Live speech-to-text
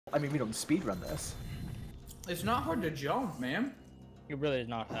I mean, we don't speedrun this. It's not hard to jump, man. It really is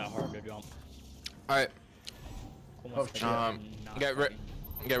not that hard to jump. Alright. Oh, Get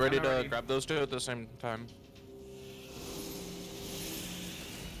ready to grab those two at the same time.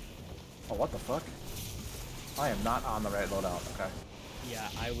 Oh, what the fuck? I am not on the right loadout. Okay. Yeah,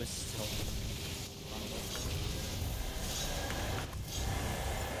 I was still.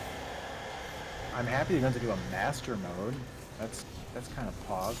 I'm happy you're going to do a master mode. That's kind of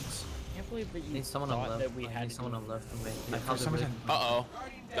pogs. I can't believe that you Need someone on thought left. that we I had need someone on left from me. Yeah, I for have the some break. reason- Uh-oh.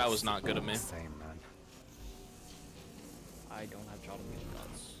 That was not good of me. Same, man. I don't have child abuse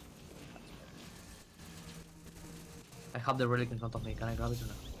nuts. I have the relic in front of me. Can I grab it or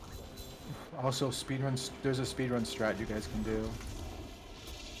not? Also, speedruns. There's a speedrun strat you guys can do.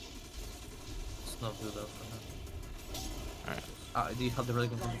 It's not good though for now. Alright. Do you have the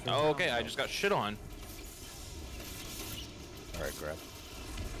relic in front of you? Oh, okay, I just got shit on. Alright, grab.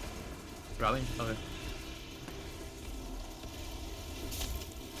 Grabbing? Okay.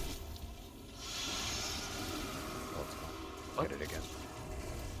 Let's go. What? Get it again.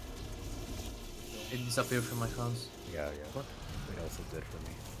 It disappeared from my hands. Yeah. What? It also did for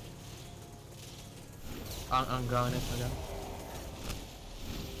me. I'm grabbing it again.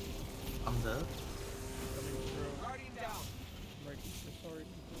 I'm dead.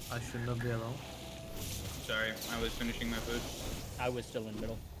 I should not be alone. Sorry, I was finishing my food. I was still in the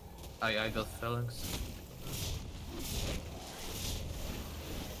middle. I got phalanx.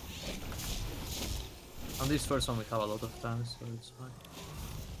 On this first one we have a lot of time, so it's fine.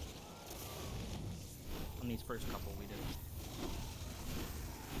 On these first couple, we did.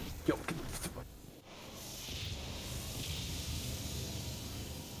 Yo,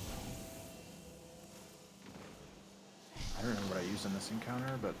 I don't remember what I used in this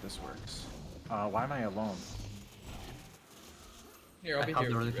encounter, but this works. Why am I alone? Here, I'll I be have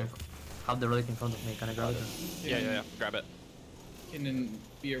here. the relic have the relic in front of me. Can I grab it? Yeah. Grab it. Can then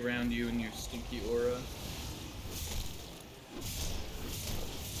be around you and your stinky aura.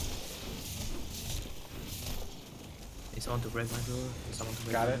 Is someone to break my door? Is someone to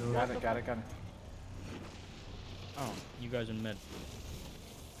break Got my it. door? Got it. Oh, you guys in mid.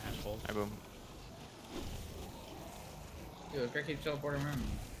 Assholes. Alright, boom. Yo, this guy keeps teleporting around.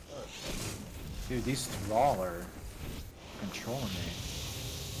 Dude, these thrall are controlling me.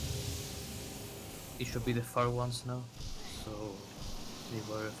 It should be the far ones now, so be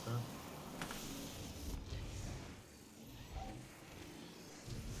wary of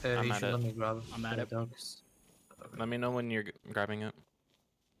that. I'm You at should it. let me grab I'm at the it. dogs. Let me know when you're grabbing it.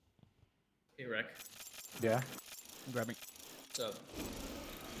 Hey, Rec. Yeah. I'm grabbing. What's up?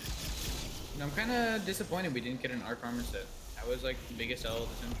 I'm kind of disappointed we didn't get an arc armor set. That was like the biggest L of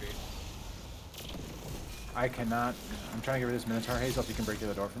the century. I cannot. I'm trying to get rid of this Minotaur Hazel. If you can break through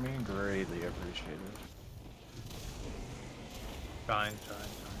the door for me, greatly appreciated. Trying.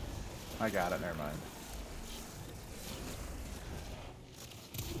 I got it. Never mind.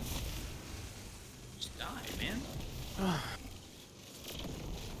 Just die, man.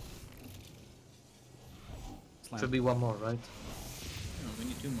 Should be one more, right? No, we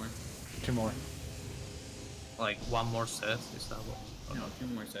need two more. Two more. Like one more set, is that what? No, two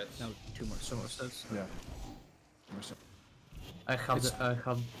more sets. No, two more. Two more sets. Yeah. I have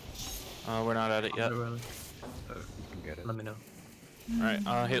We're not at it yet. the relic. You can get it. Let me know.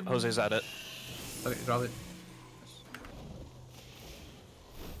 Alright, Jose's at it. Okay, grab it.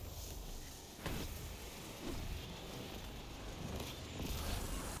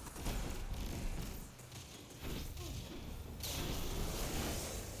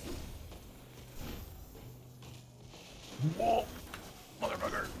 Whoa!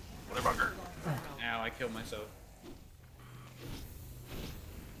 Motherfucker! Ow, I killed myself.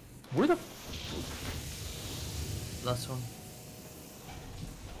 Where the? Last one.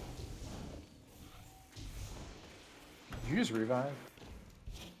 You just revive?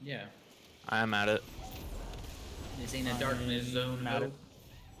 Yeah. I'm at it. This ain't a darkness zone, at no. it.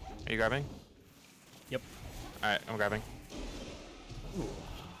 Are you grabbing? Yep. Alright, I'm grabbing.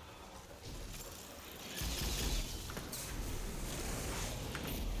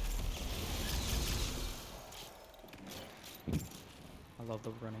 I love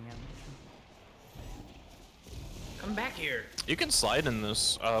the running animation. Come back here. You can slide in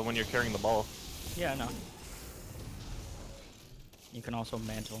this when you're carrying the ball. Yeah, no. You can also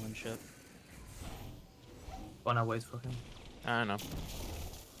mantle and shit. Wanna wait for him? I don't know.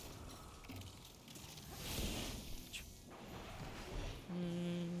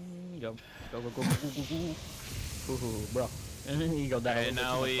 Go. Go. Ooh, bro. You go down. And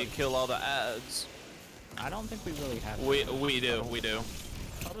now we kill all the ads. I don't think we really have. We do.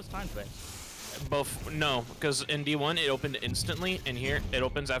 How does time phase? Both, no, because in D1 it opened instantly, and here it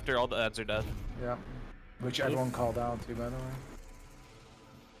opens after all the ads are dead. Yeah. Which everyone called out too, by the way.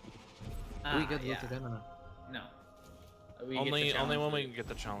 We get loot again or not? No. Only when we get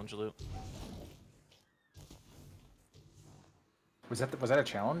the challenge loot. Was that a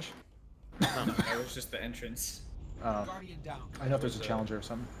challenge? No, that was just the entrance. I know if there's a challenger or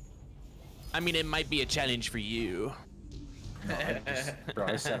something. I mean, it might be a challenge for you. No, bro,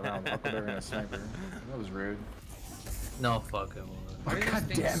 I sat around with Huckleberry and a sniper. That was rude. No, fuck him. Why do God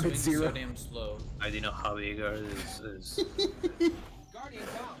these things damn it, swing Zero. so damn slow? I didn't know how eager this is.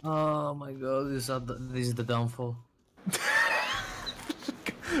 Oh my god, this is the downfall.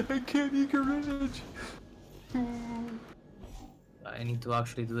 I can't eat courage. I need to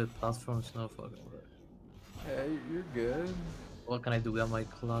actually do the platforms, no fucking way. Hey, you're good. What can I do with my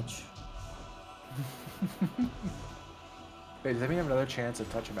clutch? Wait, does that mean I have another chance at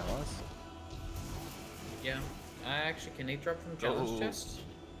touch of malice? Yeah. Actually, can they drop from challenge chest?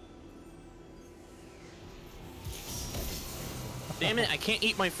 Damn it, I can't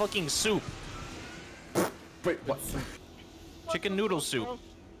eat my fucking soup. Wait, what? Chicken noodle soup.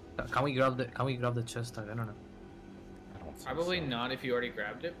 Can we grab the chest again or not? I don't see Probably so. not if you already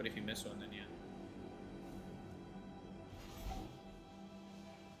grabbed it, but if you miss one, then yeah.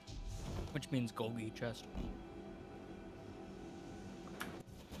 Which means Golgi chest.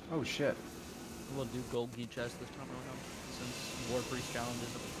 Oh shit. We'll do Golgi chest this time around, since Warpriest challenge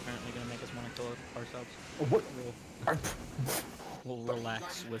is apparently gonna make us want to kill ourselves. Oh, what? We'll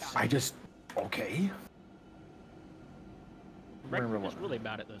relax with. I just... Okay. Rec We're is really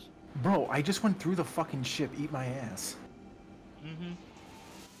bad at this. Bro, I just went through the fucking ship. Eat my ass. Mm-hmm.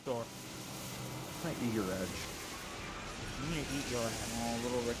 Sure. My eager edge. I'm gonna eat your ass. Oh,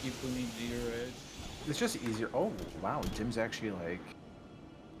 little Ricky Poonie Zero Edge. It's just easier. Oh, wow. Jim's actually like...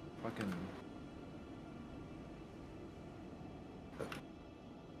 Fucking...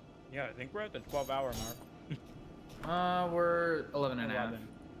 Yeah, I think we're at the 12-hour mark. We're 11 and a half. 11.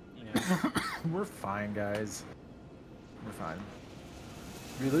 Yeah. We're fine, guys. We're fine.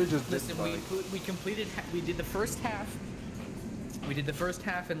 We literally just did, Listen, like... we completed. We did the first half. We did the first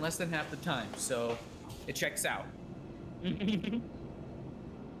half in less than half the time, so it checks out.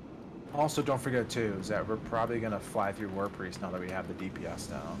 Also, don't forget too, is that we're probably gonna fly through Warpriest now that we have the DPS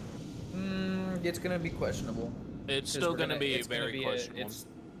down. It's gonna be questionable. It's still gonna be very questionable.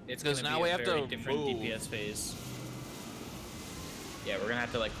 It's Because gonna now be we a have very to different move. DPS phase. Yeah, we're gonna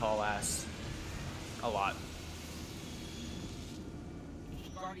have to like haul ass a lot.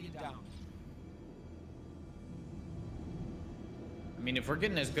 I mean, if we're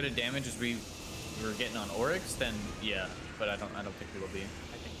getting as good a damage as we were getting on Oryx, then yeah. But I don't think we will be.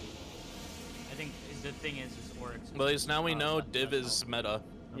 I think the thing is Oryx. Well, at least now we know Div is meta.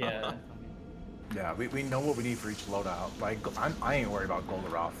 Yeah. Yeah, we know what we need for each loadout. Like, I ain't worried about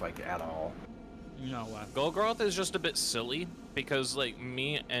Golgoroth, like, at all. No way. Golgoroth is just a bit silly because, like,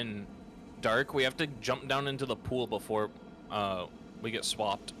 me and Dark, we have to jump down into the pool before we get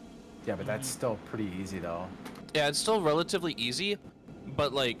swapped. Yeah, but that's still pretty easy, though. Yeah, it's still relatively easy,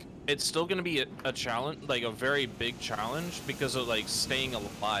 but, like, it's still gonna be a challenge, like, a very big challenge because of, like, staying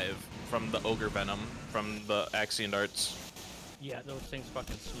alive from the Ogre Venom, from the Axion Darts. Yeah, those things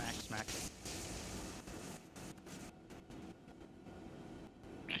fucking smack.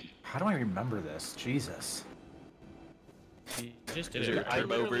 How do I remember this? Jesus. Just Is did it it. I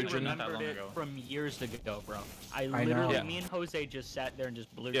Turbo literally version? Not that remembered long it ago. from years ago, bro. I know. Literally, Yeah. me and Jose just sat there and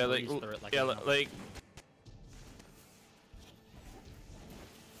just blew Yeah, like, through it like yeah, a dog. like,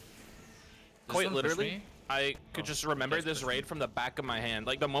 quite one push literally, me? I could just remember Yes, this push raid from the back of my hand.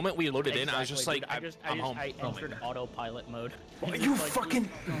 Like, the moment we loaded in, I was just like, Exactly, dude. I'm home. I entered autopilot mode. Oh, you Like, fucking...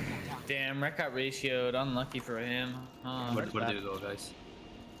 Damn, Rec got ratioed. Unlucky for him. Where do you go, guys?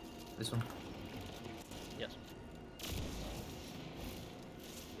 This one? Yes.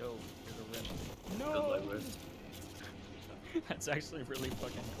 Yo, here's a rip. Good luck with. That's actually really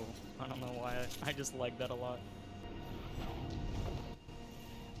fucking cool. I don't know why. I just like that a lot.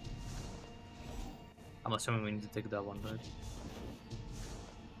 I'm assuming we need to take that one, right?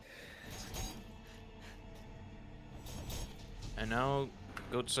 And now,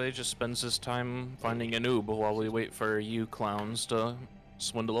 Goatsay just spends his time finding a noob while we wait for you clowns to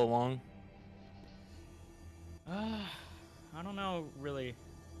swindle along. I don't know, really.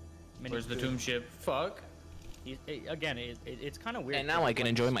 Many Where's the good- tomb ship? Fuck. Again, it's kind of weird. And now I can like,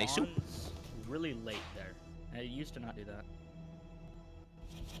 enjoy my soup. spawns Really late there. I used to not do that.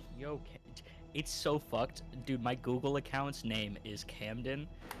 Yo, it's so fucked, dude. My Google account's name is Camden,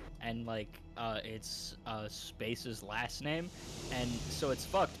 and like it's Space's last name, and so it's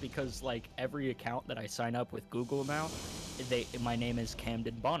fucked because like every account that I sign up with Google now, my name is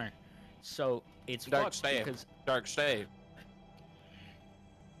Camden Bonner, so it's fucked because Darkstar.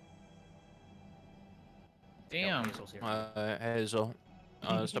 Damn. Hazel's here. Hazel.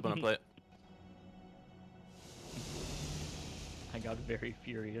 Step on the plate. I got very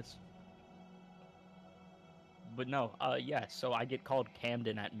furious. But no, yeah. So I get called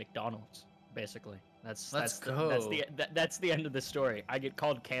Camden at McDonald's, basically. That's the end of the story. I get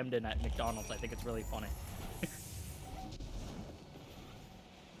called Camden at McDonald's. I think it's really funny.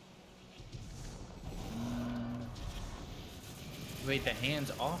 Wait, the hands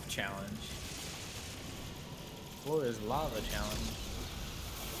off challenge. Floor is lava challenge.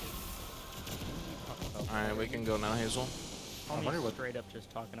 Alright, we can go now, Hazel. I wonder what. Straight up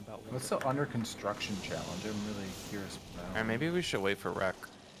just talking about. What's the under construction challenge? I'm really curious about. Alright, maybe we should wait for Rec.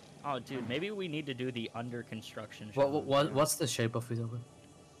 Oh, dude, maybe we need to do the under construction. What's the shape of it over?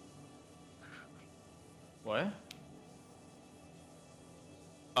 What?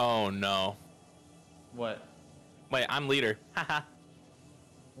 Oh no. What? Wait, I'm leader. Haha.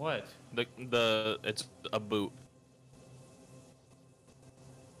 What? It's a boot.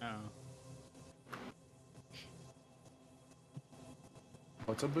 Oh.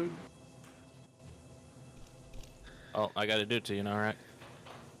 What's a boot? Oh, I gotta do it to you now, right?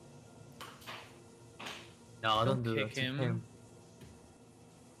 No, don't do kick that. him.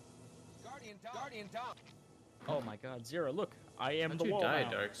 Guardian down. Oh my God, Zero! Look, I am How'd the you wall die,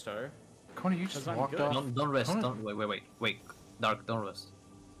 now. Darkstar? Konaa, you just 'Cause I'm walked good. off. Don't rest. Konaa? Don't wait. Dark, don't rest.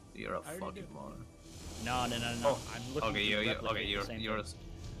 You're a already fucking did. moron. No. Oh, I'm looking. Okay, to you're replicate the same thing.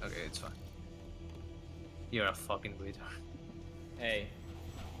 okay. It's fine. You're a fucking retard. Hey.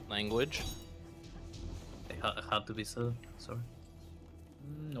 Language. It had to be said. Sorry.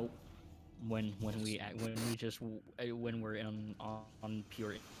 Nope. When we're on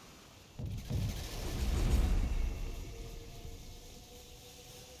pure.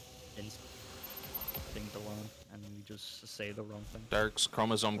 Instinct alone, and we just say the wrong thing. Dark's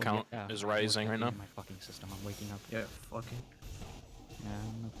chromosome count Yeah, is I'm rising right working now. in my fucking system. I'm waking up. Yeah, fucking. Yeah,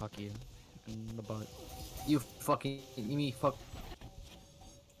 I'm gonna fuck you in the butt. You fucking. Me fuck.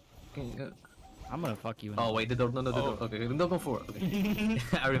 I'm gonna fuck you in the Oh wait, the door. No, the door. Okay, don't go for it. Okay.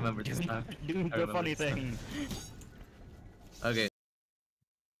 I remember this time. Do I the remember funny this time. thing. Okay.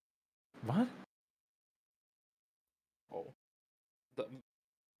 What? Oh.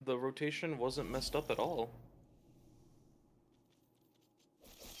 The rotation wasn't messed up at all.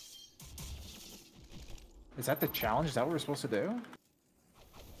 Is that the challenge? Is that what we're supposed to do?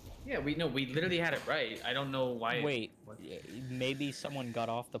 Yeah, we literally had it right. I don't know why. Wait, maybe someone got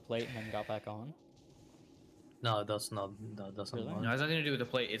off the plate and then got back on? No, that's not. That doesn't Really? work. No, it has nothing to do with the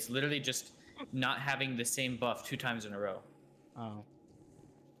plate. It's literally just not having the same buff 2 times in a row. Oh.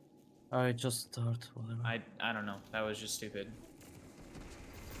 Alright, just start. Whatever. I don't know. That was just stupid.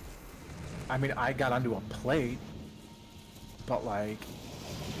 I mean, I got onto a plate, but like.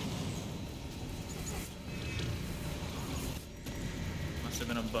 Must have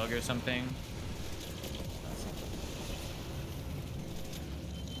been a bug or something.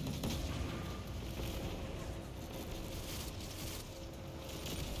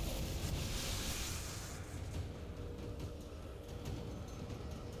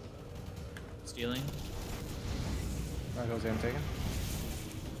 Stealing. Alright, Jose, I'm taking.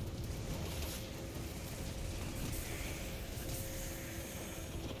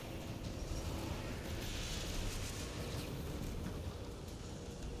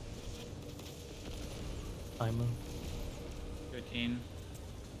 Timer. 13.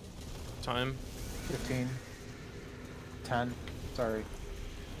 Time. 15. 10. Sorry.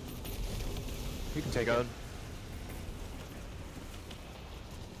 You can take God. it.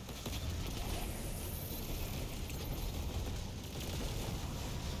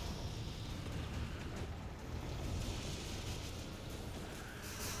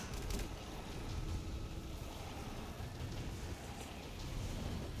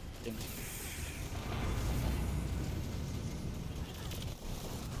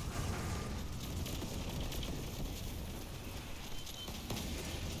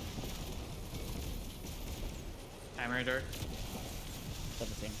 Timer Dark.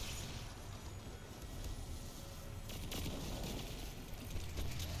 17.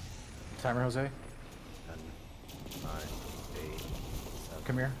 Timer, Jose. 10, 9, 8, 7.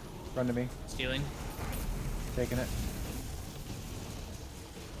 Come here. Run to me. Stealing. Taking it.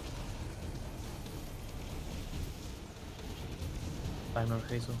 Timer,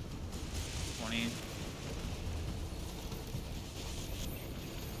 Hazel. 20.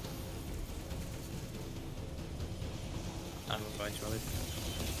 will try it.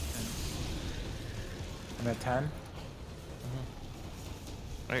 I'm at 10.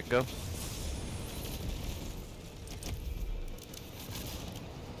 Alright, go.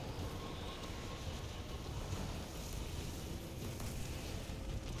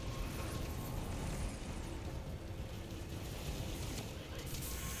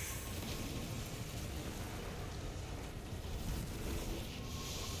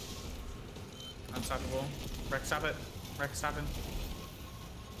 Unstoppable. Rex, stop it. Rex, stop it.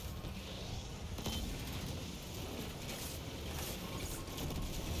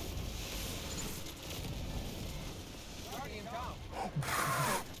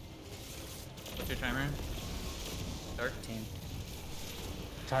 What's your timer? Dark? 10.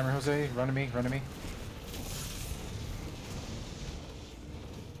 Timer, Jose. Run to me. Run to me.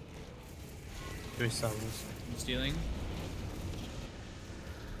 Three summons. I'm stealing.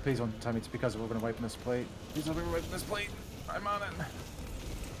 Please don't tell me it's because we're gonna wipe this plate. Please don't be wiping this plate. I'm on it.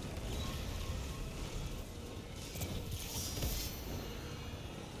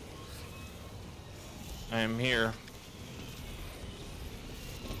 I am here.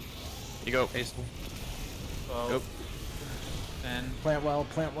 You go. Hazel. 12. Go. 10. Plant well.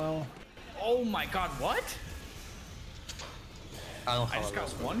 Plant well. Oh my god, what? I don't I have just got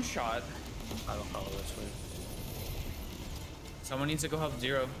this one shot. I don't follow this way. Someone needs to go help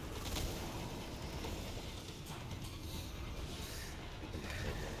Zero.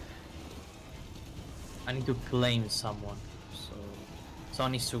 I need to claim someone, so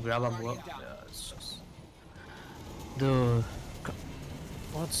someone needs to grab a block. Yeah, it's just... Dude,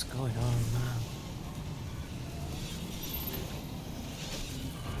 what's going on, man?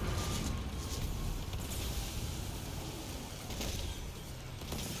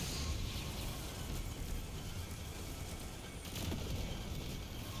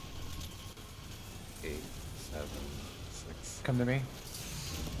 Eight, 7, 6. Come to me.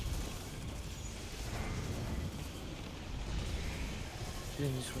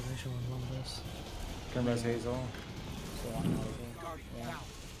 Doing this rotation on one best. Come res Hazel. So I'm over. Yeah.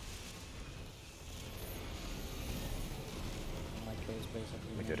 My case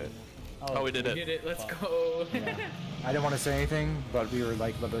basically. We did it. Oh, we did We it. did it, let's Fuck. go. Yeah. I didn't want to say anything, but we were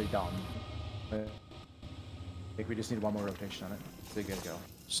like literally done. I think we just need one more rotation on it. So you gotta go.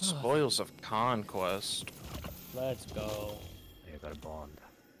 Spoils of Conquest. Let's go. Yeah, got a bond.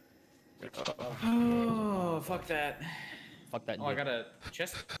 Oh, fuck that. Fuck that. Oh, I dude. got a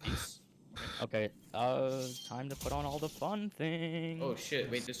chest piece. Okay. Time to put on all the fun things. Oh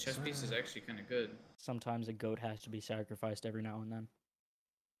shit, wait, this chest piece is actually kind of good. Sometimes a goat has to be sacrificed every now and then.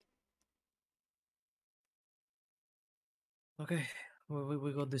 Okay,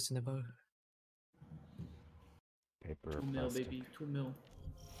 we got this in the bag. Paper, 2 mil, plastic. baby, 2 mil.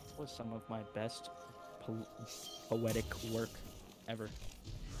 This was some of my best poetic work ever.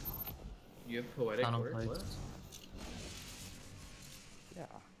 You have poetic Nano work? plates. What? Yeah,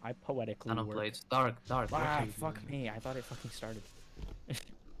 I poetically Nano work. plates. Dark. Ah, okay. fuck me. I thought it fucking started.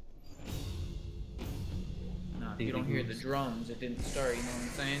 Nah, you don't hear the drums, it didn't start, you know what I'm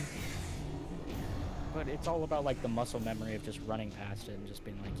saying? But it's all about like the muscle memory of just running past it and just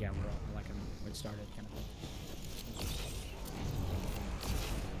being like, yeah, we're like, it started kind of thing.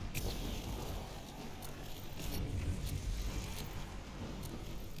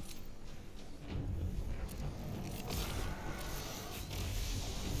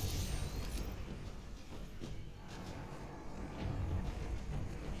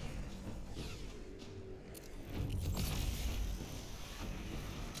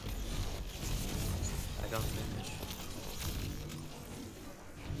 I can't finish.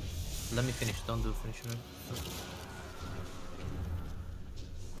 Let me finish. Don't do finish right.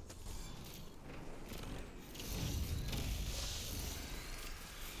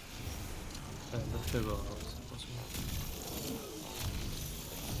 Let's go out.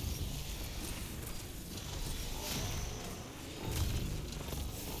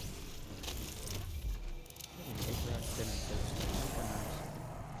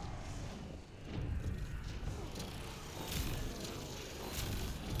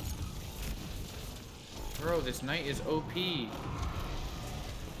 Bro, this knight is OP.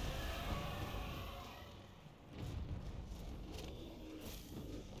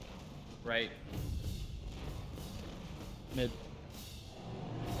 Right. Mid.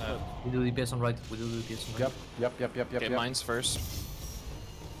 We do DPS on right. We do DPS on right. Yep. Okay, mine's first.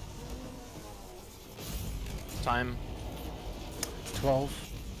 Time. 12,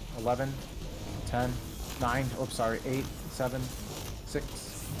 11, 10, 9, oh sorry, 8, 7, 6,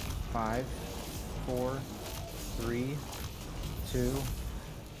 5, 4, 3, 2,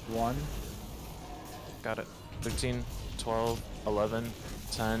 1. Got it. 13, 12, 11,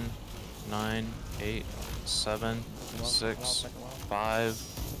 10, 9, 8, 7, 6, 5,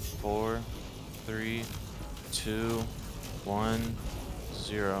 4, 3, 2, 1,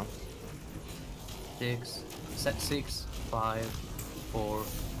 0. 6, set 6, 5, 4,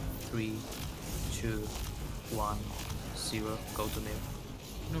 3, 2, 1, 0. Go to mid.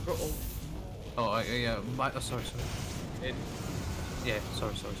 No, go. Oh, yeah. Sorry. It. Yeah,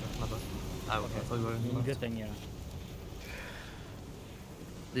 sorry. My bad. I thought you were in the Good thing, yeah.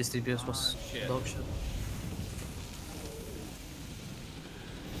 This DPS was shit. dog shit.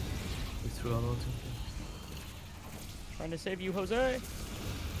 We threw a lot of Trying to save you, Jose.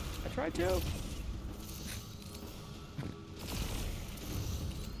 I tried to.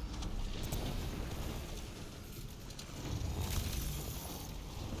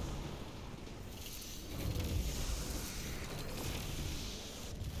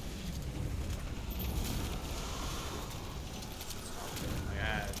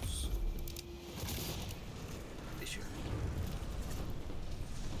 Yes. issue.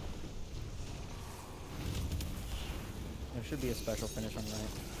 There should be a special finish on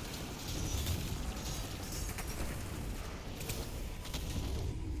right.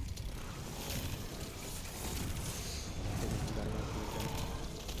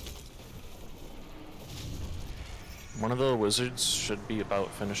 One of the wizards should be about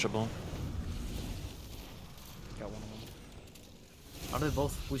finishable. Got one of them. Are they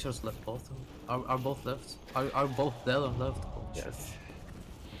both wizards left? Both? Are both left? Are both dead or left? Oh, shit. Yes.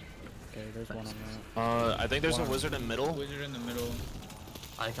 Okay, there's one on right. I think there's a wizard in middle. Wizard in the middle.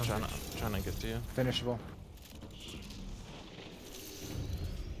 I can Trying finish. to get to you. Finishable.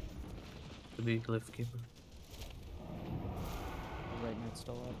 To be glyph keeper. The right mid's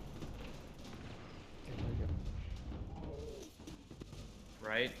still up. Okay, there we go.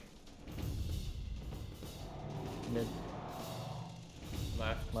 Right. Mid,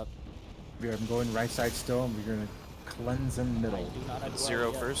 Left. left. I'm going right side still, and we're gonna cleanse in middle. Do not have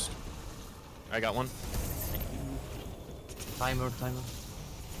 0 yet. first. I got one. Timer.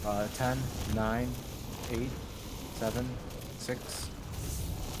 10, 9, 8, 7, 6,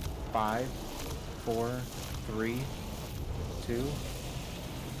 5, 4, 3, 2.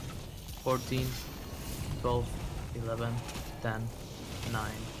 14, 12, 11, 10,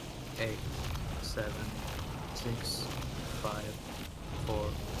 9, 8, 7, 6, 5, 4,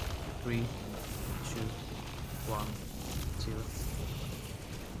 3, 2, 1, 0.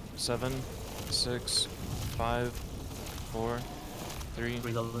 7, 6, 5, 4, 3,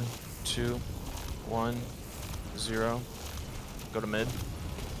 Reloading. 2, 1, 0. Go to mid.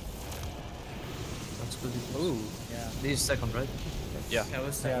 That's good. Ooh, yeah. This is second, right? Yeah. That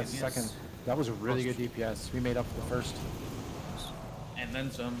was Yeah, second. second. Yes. That was a really good DPS. We made up for the first. And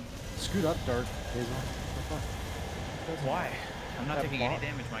then some. Scoot up, Dark. Hazel. What the fuck? Why? I'm not That taking any bot-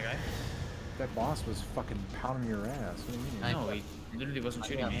 damage, my guy. That boss was fucking pounding your ass. What do you mean? I- No, he literally wasn't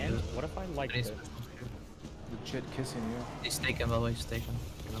shooting me. And what if I liked It is it? Legit kissing you. It's taken, by the way, it's taken.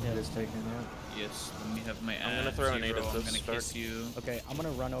 It is taking you. Yes, let me have my I'm gonna ass, throw a zero, nade at I'm this gonna start. kiss you. Okay, I'm gonna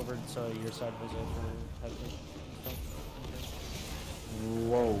run over so your side visit for Headley.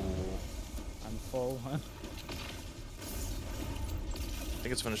 Whoa. I'm full, huh? I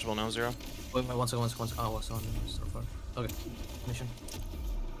think it's finishable now, 0. Wait, 1 second. Oh, what's on so far? Okay, mission.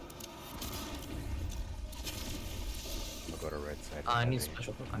 I'll go to right side. I need heavy.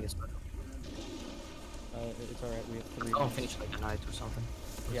 special. It's alright, we have 3. Oh, finish like a night or something.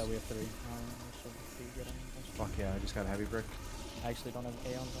 Yeah, we have 3. Should be good on this. Fuck yeah, I just got a heavy brick. I actually don't have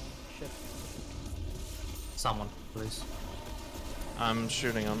Aeons on. Shit. Someone, please. I'm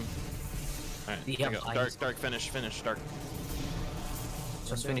shooting him. Alright, Yeah, here we go. I- Dark, finish, Dark.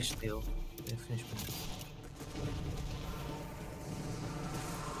 Just finish still. Yeah, finish.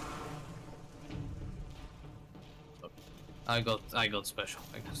 I got special,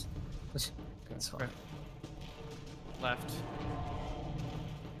 I guess. It's fine. Okay. Left.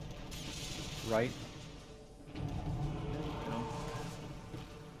 Right. No.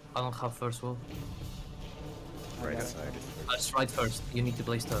 I don't have first wall. Right side. Let's right first. You need to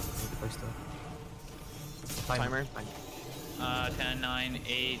play stuff. Timer. 10, 9,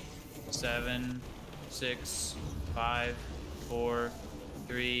 8, 7, 6, 5, 4,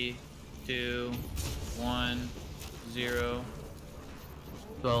 3, 2, 1, 0.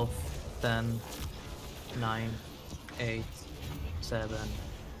 12, 10, 9, 8, 7,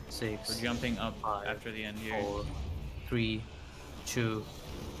 6. We're jumping up 5, after the end here. 4, 3, 2,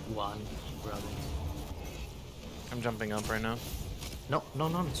 1. Grab it. I'm jumping up right now. No,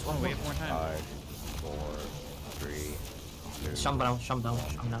 it's one Oh, we more. have more time. 5, 4, 3, 2. Jump down.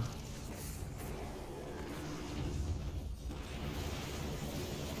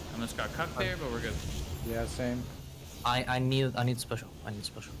 Almost got cucked there, but we're good. Yeah, same. I need special. I need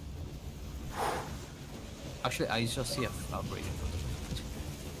special. Actually, I just see a break.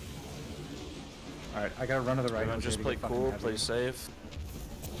 All right, I gotta run to the right. Everyone Jose, just to play get fucking cool, heavy. play safe.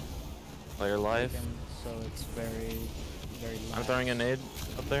 Play your life. So it's very I'm light. throwing a nade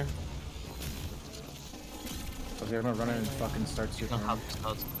up there. Jose, I'm gonna run in and fucking start You super. don't have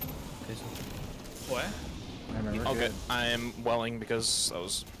scouts. Okay, so What? I remember. Okay, Good. I am welling because I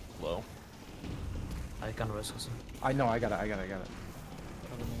was low. I can risk some. I know. I got it. Cover me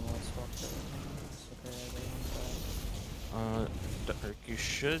while it's fucked up. It's okay, I got one Derek, you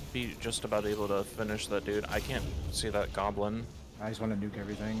should be just about able to finish that dude. I can't see that goblin. I just want to nuke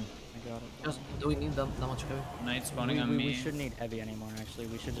everything. I got it. Just, do we need that much heavy? Knight spawning on we me. shouldn't need heavy anymore, actually.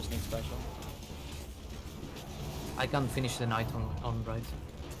 We should just need special. I can finish the knight on right.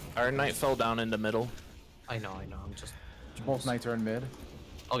 Our knight fell down into middle. I know. I'm just. Both knights are in mid.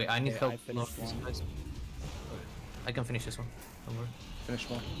 Okay, I need Okay, help. I finished north, one. guys. I can finish this one. Don't worry. Finish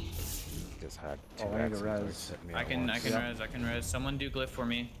one. Just had Oh, two I need a axes res. like set me I at can once. res. I can res. Someone do glyph for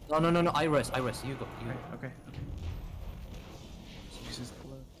me. No. I rest. You go. You. Okay. Jesus.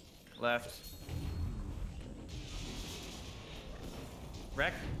 Left.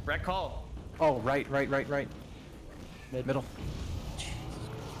 Wreck call. Oh, right. Middle.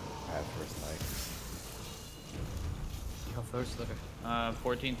 I have first light. You go first. Okay.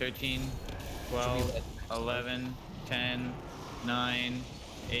 14, 13, 12, 11, 10, 9,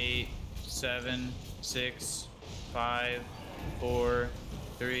 8, 7, 6, 5, 4,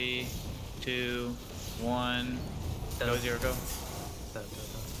 3, 2, 1. Go 0, go.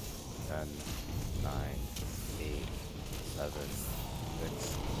 10, 9, 8, 7,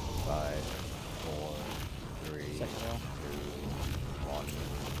 6, 5, 4, 3, 2, 1.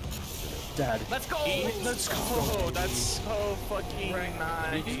 Dead. Let's go! Let's go! That's so fucking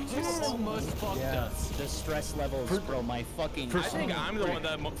nice. You almost fucked Yeah. us. The stress levels, bro, my fucking... I think I'm the one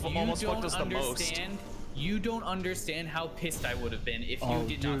that almost fucked us the most. You don't understand how pissed I would have been if you Oh,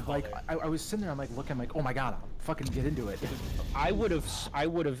 did dude, not call like it. I was sitting there, I'm like looking, I'm like, oh my god, I'll fucking get into it. I would have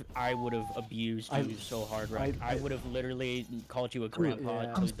abused I- you so hard, right? I- I would have literally called you a grandpa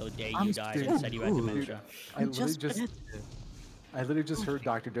yeah. till the day I'm you died still and said you had good. dementia. I literally just heard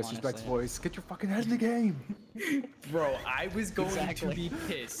Dr. Disrespect's Honestly. voice. Get your fucking head in the game. Bro, I was going Exactly. to be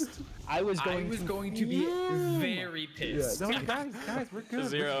pissed. I was I was going to be very Yeah, pissed. no, guys, we're good.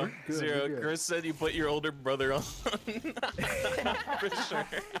 Zero, we're good, zero. we're good. Chris said you put your older brother on. For sure.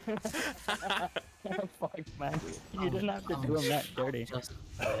 Fuck, man. You didn't have to do him that dirty. Just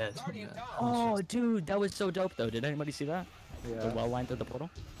bad. Yeah. Oh, dude, that was so dope, though. Did anybody see that? The Yeah. well line through the portal?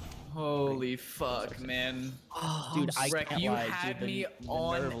 Holy fuck, man. Dude, I Rek, can't you lie, had dude, me the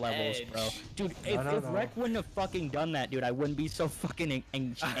on nerve levels, edge. bro. Dude, No, if no. Rek wouldn't have fucking done that, dude, I wouldn't be so fucking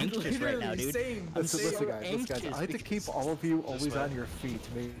anxious right now, dude. Same. Listen, guys, anxious I like to keep all of you always on your feet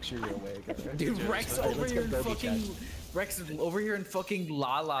to make sure you're awake. Okay? Dude, Rex over let's here go in Gobi fucking Rex is over here in fucking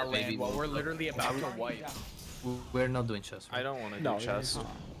La La Land while we're literally about to wipe. We're not doing chess. I don't want to No, do chess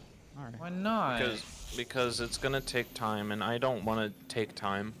Alright. Why not? because it's gonna take time, and I don't want to take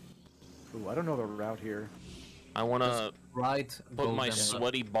time. Ooh, I don't know the route here. I want to Right. put go my then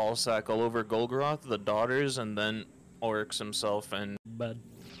sweaty ball sack all over Golgoroth, the daughters, and then Oryx himself, and But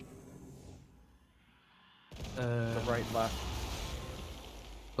left. The right, left.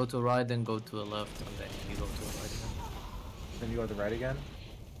 Go to right, then go to the left, and then you go to the right again. Then you go to the right again.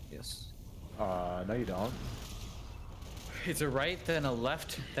 Yes. No, you don't. It's a right, then a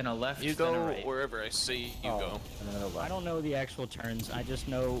left, then a left, you then a go right. wherever I say you Oh, go. And then a left. I don't know the actual turns. I just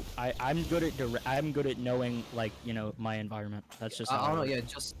know I'm good at knowing, like, you know, my environment. That's just. I how don't know. work. Yeah,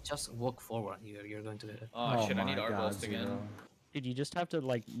 just walk forward. You're going to get it. Oh, shit, I my need art God, burst again. Zero. Dude, you just have to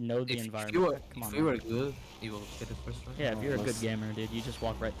like know the If environment. you were, Come on. if you man. were good, you will get it first, right? Yeah, if you're a good let's- gamer, dude, you just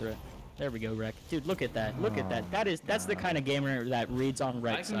walk right through it. There we go, Rek. Dude, look at that. Look at that. That's the kind of gamer that reads on I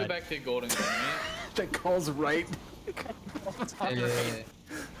right can go side. back to Golden Gun, right? That calls right.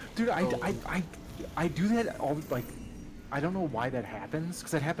 Dude, I do that all, like, I don't know why that happens,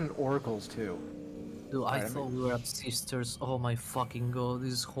 because that happened in Oracles too. Dude, I Alright, thought we were at sisters. Oh my fucking god,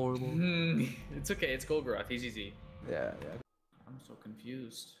 this is horrible. It's okay, it's Golgoroth, he's easy. Yeah. I'm so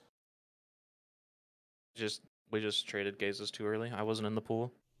confused. We just traded gazes too early. I wasn't in the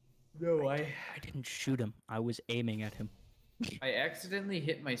pool. No, I didn't shoot him. I was aiming at him. I accidentally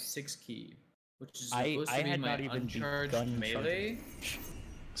hit my 6 key, which is I supposed to be had my not even uncharged begun melee.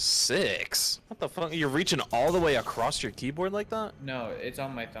 6? What the fuck? You're reaching all the way across your keyboard like that? No, it's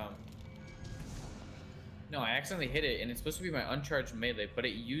on my thumb. No, I accidentally hit it, and it's supposed to be my uncharged melee, but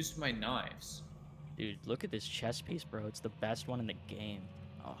it used my knives. Dude, look at this chess piece, bro. It's the best one in the game.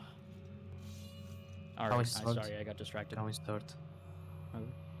 Oh. Alright, Can we I'm start? sorry, I got distracted. Can we start?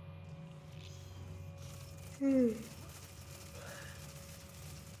 Okay.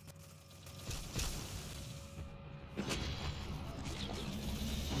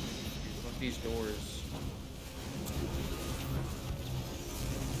 Fuck these doors.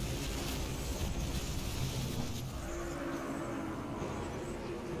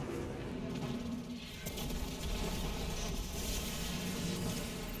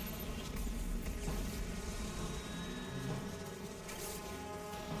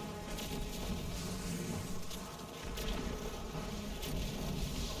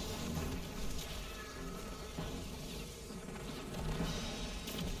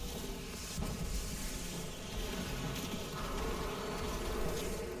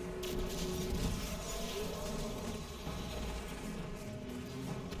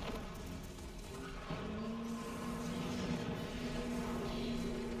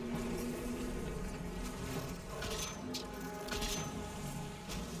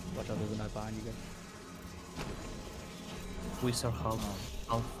 Watch out, there's a knife behind you guys. We saw how.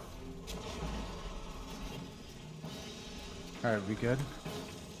 Oh, Alright, we good?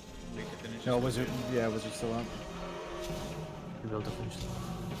 We can finish No, this wizard. video. Yeah, wizard still up. you be able to finish.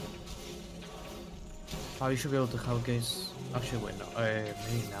 Oh, you should be able to have gaze. Actually, wait, no.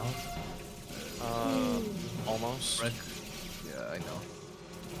 Maybe now. Almost. Wreck. Yeah, I know.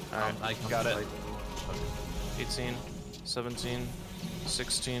 Alright, I can't got it. fight. 18, 17,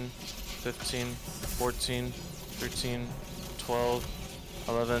 16, 15, 14, 13, 12,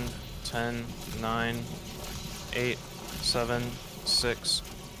 11, 10, 9, 8, 7, 6,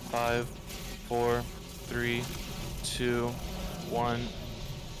 5, 4, 3, 2, 1.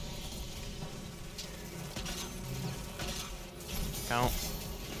 Count.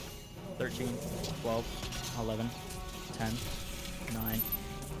 13, 12, 11, 10, 9,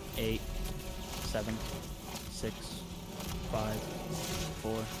 8, 7, 6, 5,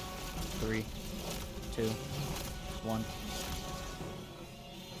 4, 3, 2, 1.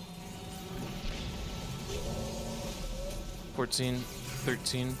 Fourteen,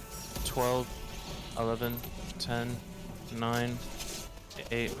 13, 12, 11, 10, 9,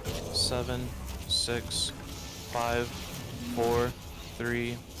 8, 7, 6, 5, 4,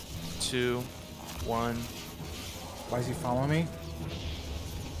 3, 2, 1. Why is he following me?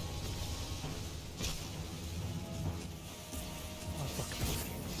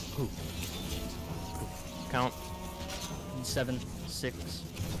 Count. 7, 6,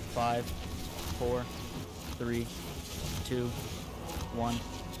 5, 4, 3, 2, 1.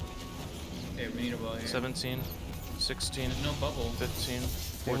 Okay, we need a ball here. 17, 16, There's no bubble. 15,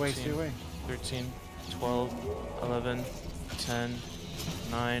 Stay away, stay 14, away. 13, 12, 11, 10,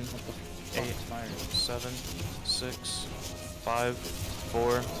 9, 8, 7, 6, 5,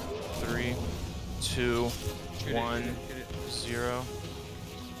 4, 3, 2, Shoot it, 1, shoot it. 0.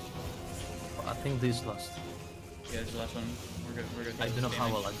 I think this last. Yeah, this is the last one. We're good. We're good. I do not Just have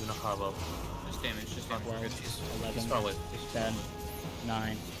damage. well. I do not have well. Just damage. Just damage. We're good. 11, It's far away. 10,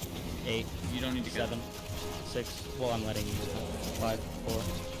 9, 8, You don't need to go. 7, 6. Well, I'm letting you. 5, 4,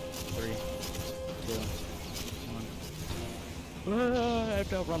 3, 2, 1. I have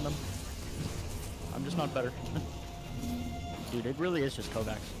to outrun them. I'm just not better. Dude, it really is just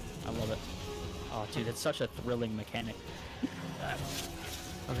Kovacs. I love it. Oh, dude, it's such a thrilling mechanic.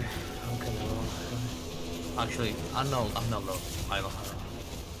 Okay, I'm kind of low. Actually, I'm not low. I don't have it.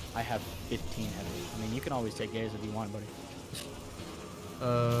 I have 15 heavy. I mean, you can always take gaze if you want, buddy.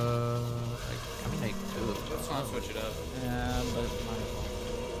 I can take two. Let's not switch it up. Yeah, but might as well.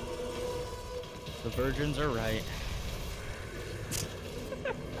 The virgins are right.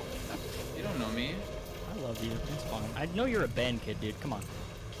 You don't know me. I love you. It's fine. I know you're a band kid, dude. Come on.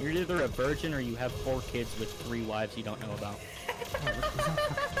 You're either a virgin or you have 4 kids with 3 wives you don't know about.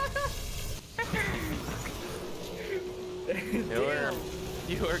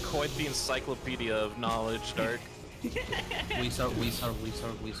 You are quite the encyclopedia of knowledge, Dark. Wizard.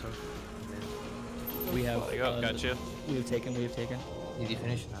 We have. There you go, got you. We have taken. Did you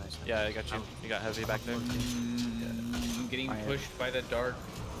finish? Nice. Yeah, I got you. You got heavy back there. I'm getting I am. pushed by the dark.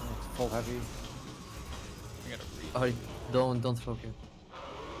 Full heavy. I gotta read. Oh, don't throw here.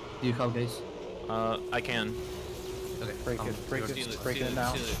 Do you have gaze? I can. Okay. Break it, break yours. it. Seal it. breaking Seal it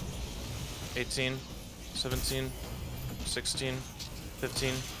now. Seal it. 18, 17, 16,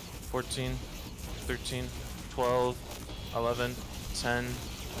 15, 14, 13, 12, 11, 10,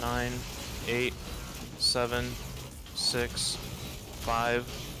 9, 8, 7, 6, 5,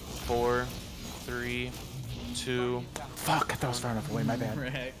 4, 3, 2. Fuck, I thought I was far enough away, my bad.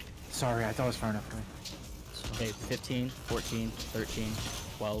 Wreck. Sorry, I thought I was far enough away. Okay, 15, 14, 13,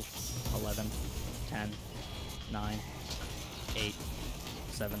 12, 11, 10, 9, 8,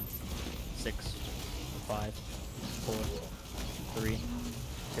 7, 6, 5, 4, 3,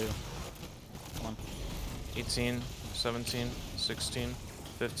 2, 1. 18, 17, 16,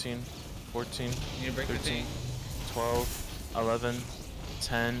 15, 14, You need to break the 13, thing. 12, 11,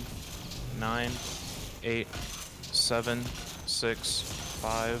 10, 9, 8, 7, 6,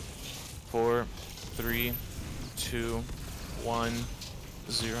 5, 4, 3, 2, 1,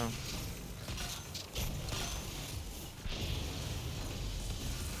 0.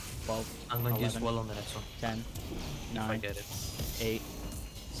 I'm going to use well on the next one. 10, If I 9, get it. 8,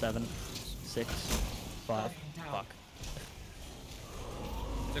 7, 6, 5. Fuck.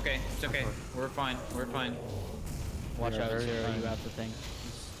 It's okay. It's okay. We're fine. We're fine. Watch Yeah, out, very Sarah, you fine. have the thing.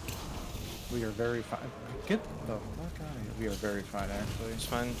 We are very fine. Get the fuck out of here. We are very fine, actually. It's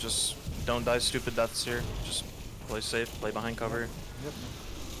fine, just don't die stupid deaths here. Just play safe, play behind cover. Yep.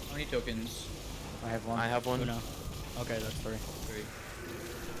 How many tokens? I have one. I have one. Uno. Okay, that's 3. 3.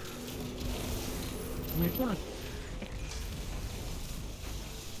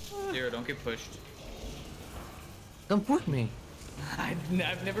 Zero, don't get pushed. Don't push me.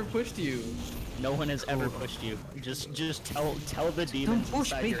 I've never pushed you. No one has ever pushed you. Just tell the Don't demons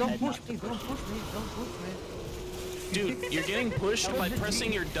push inside me, your don't head push not to me, don't push me, don't push me. Dude, you're getting pushed by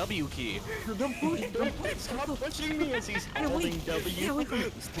pressing your W key. Don't push, don't push. Stop pushing me as he's holding W. Stay away from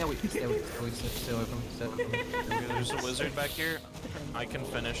me. Stay away, stay away, stay away, stay away from me, stay away from me. There's a wizard back here. I can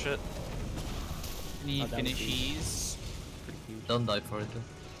finish it. Need that would be- finishies. Don't die for it.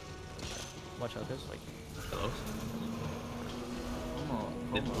 Watch out, there's like... Hello?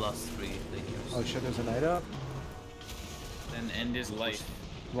 The plus 3 layers. Oh shit, there's a knight up? Then end his life.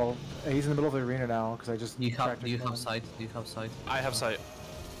 Well, he's in the middle of the arena now, because I just... Do you cracked have his gun. sight? Do you have sight? I have sight.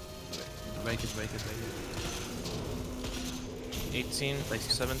 Break it, break it, break it. 18, Break it,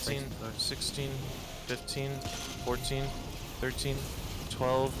 17, break it, 16, 15, 14, 13,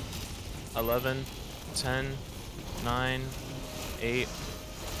 12, 11, 10, 9, 8,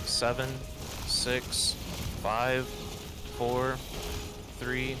 7, 6, 5, 4,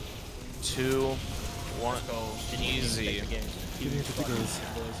 3, 2, 1. Didn't even Easy. take the gaze. Didn't even take the Fucking gaze.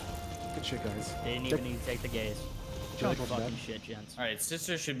 boys. Good shit, guys. Didn't even need to take the gaze. Jump Good was fucking bad. shit, gents. Alright,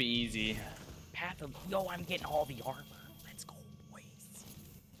 sister should be easy. Path of... Yo, I'm getting all the armor. Let's go, boys.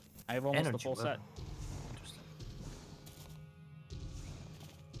 I have almost the Energy full set. weapon. Interesting.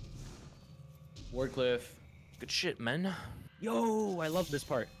 Warcliffe. Good shit, men. Yo, I love this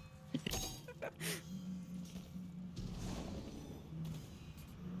part.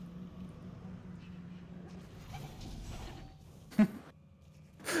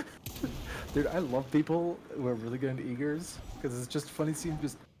 Dude, I love people who are really good at eagers, because it's just funny seeing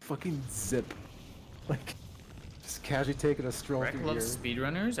just fucking zip. Like, just casually taking a stroll Rec through loves here.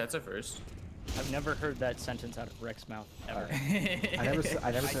 speedrunners? That's a first. I've never heard that sentence out of Rex's mouth, ever. I never said I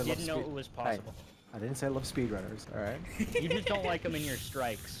I love didn't know speed- it was Hey, possible. I didn't say I love speedrunners, alright? You just don't like them in your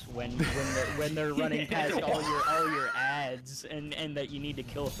strikes when they're running past all your ads and that you need to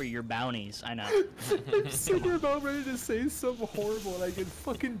kill for your bounties. I know. I'm sitting here about ready to say something horrible and I get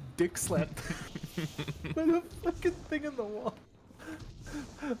fucking dick slapped by the fucking thing in the wall.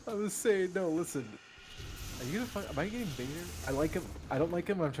 I was saying, no, listen. Are you gonna am I getting baited? I like him. I don't like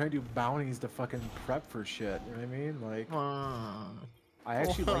him when I'm trying to do bounties to fucking prep for shit. You know what I mean? Like, I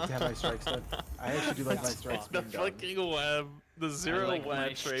actually like to have my strikes done. I actually do like my strikes The being done. fucking web. The zero I like web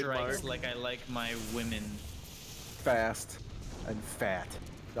my trademark. strikes like I like my women. Fast and fat.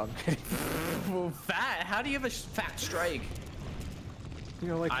 No, I'm kidding. Fat? How do you have a fat strike? You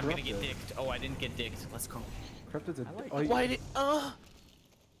know, like I'm gonna get Corrupted. dicked. Oh, I didn't get dicked. Let's go. Corrupted's a. like oh, it. you- Why did?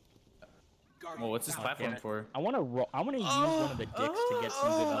 Well, what's this platform for? I want to use one of the dicks to get some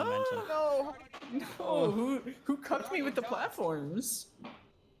good momentum. No! No! Who cucked me with the platforms?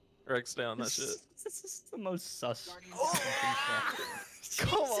 Rex down that shit. This is the most sus.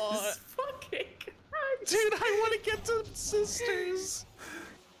 Come on. Jesus fucking Christ. Dude, I want to get to sisters.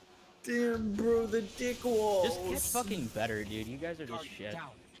 Damn, bro, the dick walls. Just get fucking better, dude. You guys are just shit.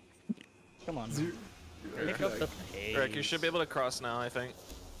 Come on. Pick up the pace. Rick, you should be able to cross now, I think.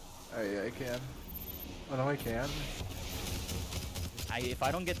 I can. Oh no, I can. If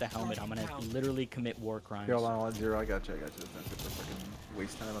I don't get the helmet, I'm gonna literally commit war crimes. Here, hold on, 1-0. I got you. That's it for fucking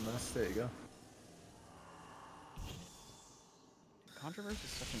waste time on this. There you go. Controversy is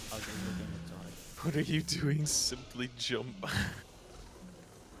such an ugly looking exotic. What are you doing? Simply jump.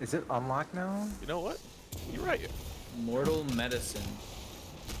 Is it unlocked now? You know what? You're right. Mortal medicine.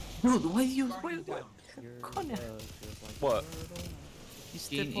 Dude, why you? Why? Konaa. What?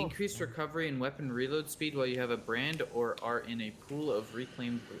 Gain increased recovery and weapon reload speed while you have a brand or are in a pool of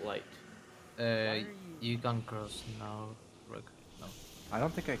reclaimed light. You can cross now, Rick. No. I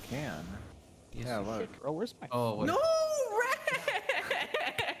don't think I can. Yes, Yeah, you look. Shit, bro, where's my Oh, wait. No,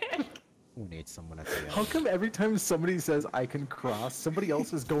 Who needs someone at the end? How come every time somebody says I can cross, somebody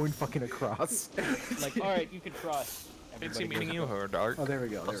else is going fucking across? like, all right, you can cross. Fancy Everybody meeting goes you, her dark. Oh, there we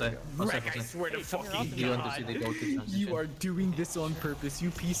go. There we go. Jose, Rick, I swear to Hey, come fucking here, Do you want to God. see the go-to transition? You are doing this on purpose, you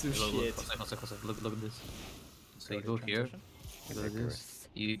piece of Look, shit. Jose, look at this. So you Go go to here, transition? you go this,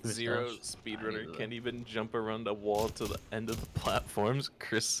 you Zero dash, speedrunner and can't even jump around a wall to the end of the platforms,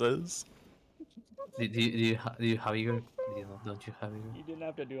 Chris says. do you have your? Don't you have your? You didn't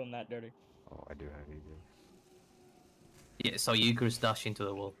have to do him that dirty. Oh, I do have you. Yeah, so you could dash into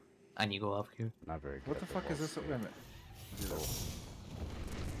the wall, and you go up here. Not very good. What the fuck is this? Wait a minute.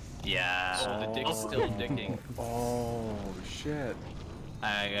 Yeah. So the dick's still dicking. Oh shit.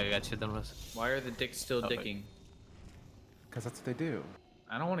 I got you, don't rush. Why are the dicks still dicking? Because that's what they do.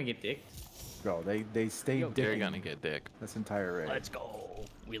 I don't want to get dicked. Bro, they stay Yo, dicking They're gonna get dick. this entire raid. Let's go.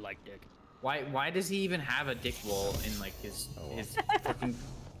 We like dick. Why does he even have a dick wall in like his fucking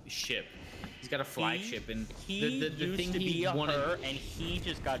ship? He's got a flagship and He the used thing to he be a wanted. her, and he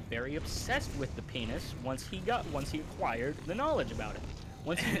just got very obsessed with the penis once he acquired the knowledge about it.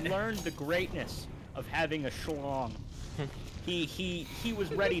 Once he learned the greatness of having a schlong, he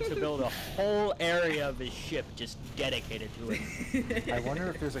was ready to build a whole area of his ship just dedicated to it. I wonder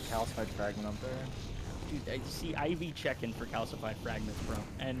if there's a calcified fragment up there. Dude, I see IV checking for calcified fragments, bro,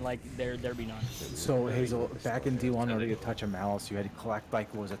 and like there be none. So Hazel, back in D1, in order to get touch of malice, you had to collect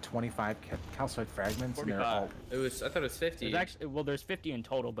like what was it 25 calcified fragments, and they're all It was. I thought it was 50. There's actually, well, there's 50 in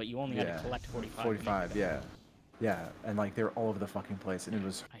total, but you only had to collect 45. 45, yeah, yeah, and like they're all over the fucking place, and it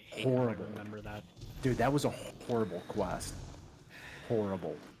was I hate how I horrible. remember that. Dude, that was a horrible quest.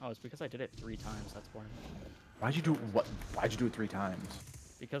 Horrible. Oh, it's because I did it 3 times. That's why. Why'd you do what? Why'd you do it 3 times?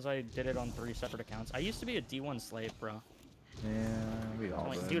 Because I did it on 3 separate accounts. I used to be a D1 slave, bro. Yeah, we all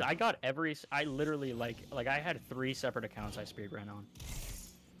Like, did. dude, I got I literally like I had 3 separate accounts I speedran on.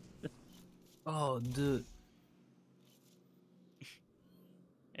 Oh, dude.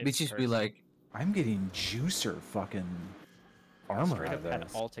 It's Bitches be cursed. like, I'm getting juicer fucking I armor straight out up of had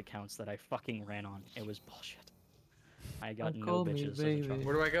this. alt accounts that I fucking ran on. It was bullshit. I got no call me bitches as a baby. child.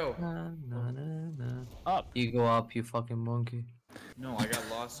 Where do I go? na, na, na, na. Up. You go up, you fucking monkey. No, I got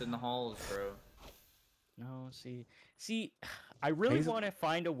lost in the halls, bro. No, see, I really Hazel- want to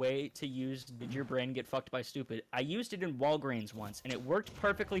find a way to use Did Your Brain Get Fucked by Stupid? I used it in Walgreens once, and it worked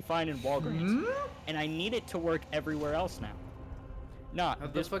perfectly fine in Walgreens, and I need it to work everywhere else now. Nah, How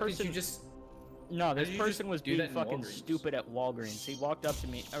the this fuck person, did you just? no, this did you just person was do being that in fucking Walgreens? stupid at Walgreens. He walked up to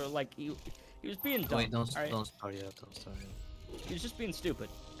me, or like he was being dumb. Wait, don't alright? start yet, don't start yet. He was just being stupid.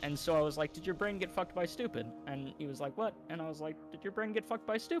 And so I was like, did your brain get fucked by stupid? And he was like, what? And I was like, did your brain get fucked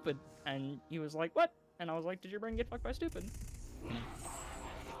by stupid? And he was like, what? And I was like, did your brain get fucked by stupid?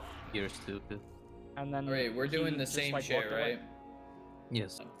 You're stupid. And then Wait, we're doing he the just, same like, shit, walked away. right?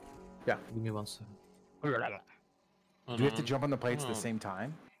 Yes. Yeah. Give me 1 second. Do you have to jump on the plates at the same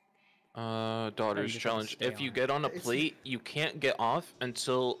time? Daughter's just have to challenge. stay If you on. get on a plate, you can't get off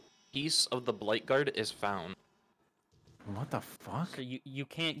until piece of the blight guard is found. What the fuck? So you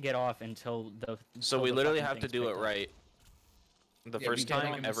can't get off until the. So until we the literally fucking have to thing's do it picked up. right. The Yeah, first we can't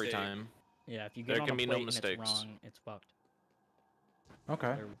time, make a every mistake. time. Yeah, if you There get on can a be no plate and it's mistakes. wrong, it's fucked.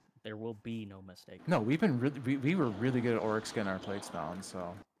 Okay. There will be no mistake. No, we've been we were really good at Oryx getting our plates down,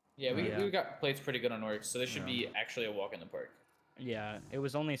 so. Yeah, Yeah. we got plates pretty good on Oryx, so this should be actually a walk in the park. Yeah, it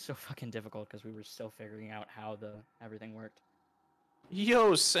was only so fucking difficult because we were still figuring out how everything worked.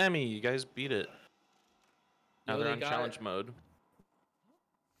 Yo, Sammy, you guys beat it. Now Yo, they're they on got challenge it. mode.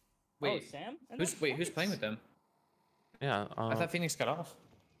 Wait, oh, Sam? And who's that's who's playing nice. with them? Yeah. I thought Phoenix got off.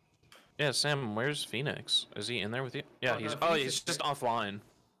 Yeah, Sam, where's Phoenix? Is he in there with you? Yeah, Oh, he's. no, Oh, Phoenix he's is just free. offline.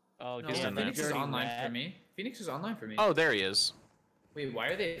 Oh, No, He's damn, in there. Phoenix is dirty online rat. for me. Phoenix is online for me. Oh, there he is. Wait, why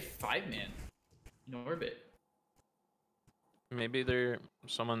are they 5-man in orbit? Maybe they're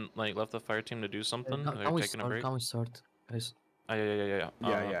someone like left the fire team to do something. They're Can we taking a start? break. Can we start, guys? Oh, yeah.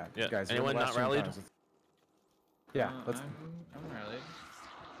 Yeah. Guys, we're Anyone the not last two rallied? times. Yeah, let's. I'm rallied.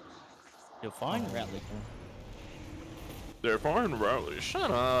 You'll find Ratley. They're foreign rally.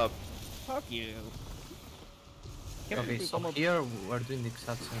 Shut up. Fuck you. Okay, so here we're doing the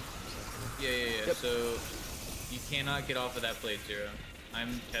exact same thing. Yeah. So you cannot get off of that plate, Zero.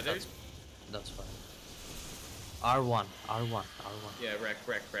 I'm tethered. That's fine. R1. Yeah, wreck.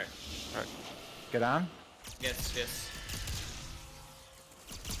 Get on. Yes.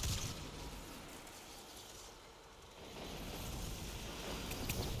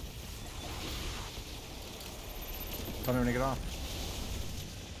 Tell me when to get off.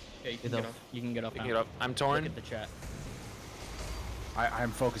 Yeah, you can Get get off. off. You can get up Pick now. it up. I'm Look torn. at the chat.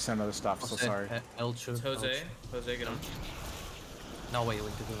 I'm focused on other stuff, so Jose, sorry. L2. It's Jose. Jose, get on. No, wait,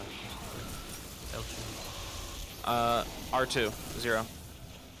 wait, do it. L2. R2, 0.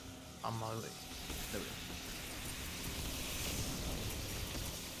 On my way. There we go.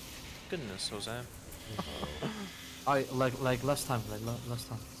 Goodness, Jose. Like last time, last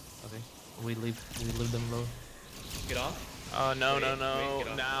time. Okay. We leave them low. Get off. Oh, no, Wait, no, wait, no. get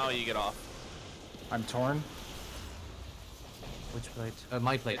off, Now get you get off. I'm torn. Which plate?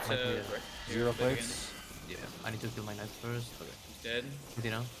 My plate. It's My plate. right. Zero Plate plates. Yeah. I need to kill my knight first. Okay. He's dead. Good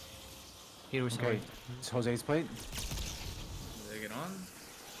enough. Here we Okay, it's Jose's plate. Jose, get on.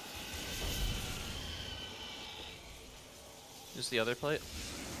 Is the other plate?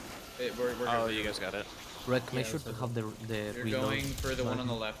 Hey, we're Oh, good. you guys got it. Rec, make Yeah, sure that's to have the You're reload going for the one on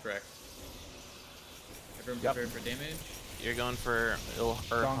the button. left, Rec. Everyone Yep. prepared for damage. You're going for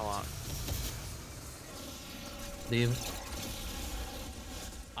Dunked. Leave.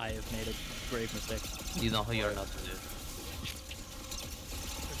 I have made a grave mistake. You know who you're not.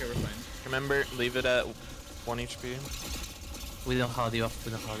 Okay, we're fine. Remember, leave it at 1 HP. We don't have you off.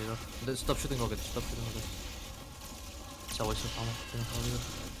 We don't have you off. Stop shooting rockets. Stop shooting rockets. It's a waste of ammo. We don't have you off.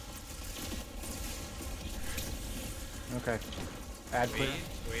 Okay. Add clear.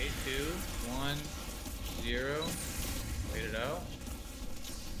 Wait, 2, 1, 0. Wait it out.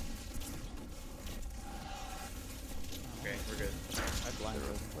 Okay, we're good. I blinded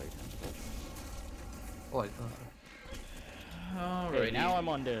the plate. Oh, I thought. Alright, Okay, now I'm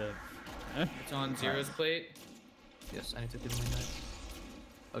on div. It's on Zero's plate. Yes, I need to kill my knight.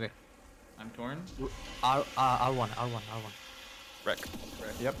 Okay. I'm torn. R1. Wreck.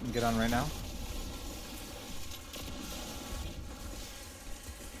 Yep, get on right now.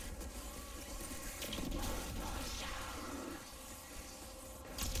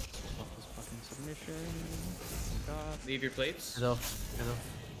 Stop this fucking submission. God. Leave your plates. Get off. Get off.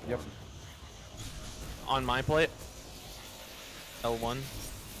 Yep. On my plate. L1.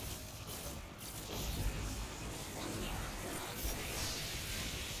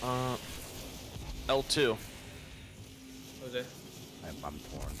 L2. Jose. I'm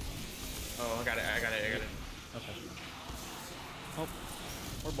torn. Oh, I got it. Okay. Oh,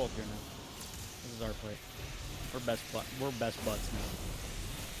 we're both here now. This is our plate. We're best buds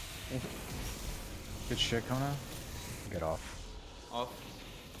now. Good shit, Konaa. Get off. Off.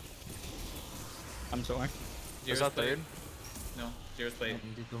 I'm sorry. Is Zero's that plate. third? No, Zero's plate. I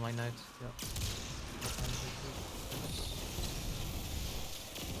need to kill my knight. Yeah.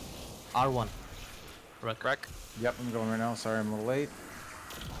 R1. Wreck. Yep, I'm going right now. Sorry, I'm a little late.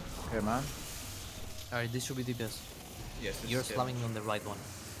 Okay, man. Alright, this should be the best. Yes, this You're is slamming on the right one.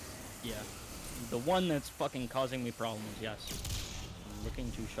 Yeah. The one that's fucking causing me problems, yes. I'm looking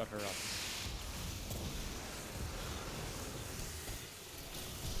to shut her up.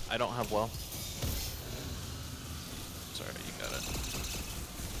 I don't have well. Sorry, you got it.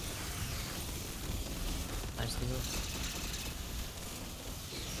 Nice to go.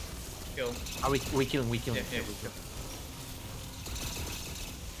 Kill. Are we killing? We killing. Yeah, we kill.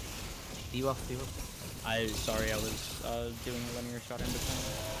 Debuff. Sorry, I was doing a linear shot in between.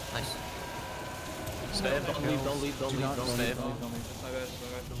 Nice. Stay. Don't leave. Don't leave. Don't Do leave. not Don't leave, leave. don't leave. My bad, my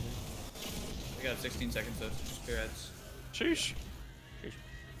bad. We got 16 seconds, so just clear heads. Sheesh.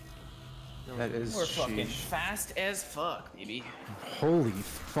 That is We're fucking sheesh. fast as fuck, baby. Holy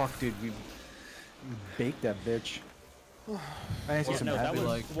fuck, dude. We baked that bitch. I need to see Yeah, some no, that happy.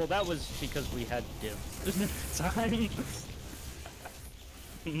 was well. That was because we had div. Time.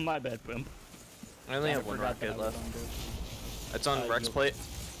 My bad, Pimp. I only I have one forgot that I rocket was left. on div. It's on Rex you'll- plate.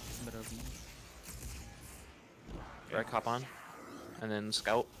 But, Wreck, hop on. And then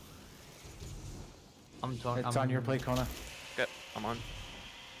scout. I'm torn. It's on your plate, Konaa. Okay, I'm on.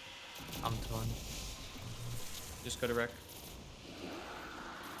 I'm torn. Just go to wreck.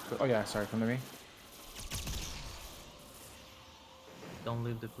 Oh yeah, sorry, come to me. Don't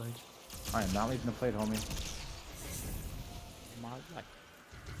leave the plate. I am not leaving the plate, homie. my life.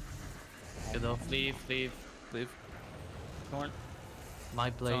 Get off. Leave. Leave. Torn. My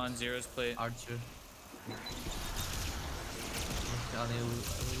It's plate. on Zero's plate. Archer. I will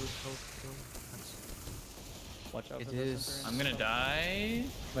help you. Watch out It for this is- interference. I'm gonna die.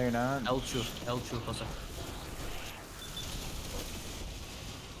 No, you're not. L2, Jose.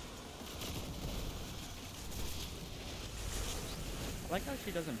 I like how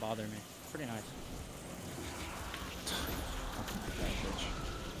she doesn't bother me. Pretty nice.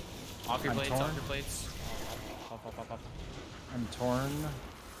 Off your I'm plates, torn. off your plates. Pop. I'm torn.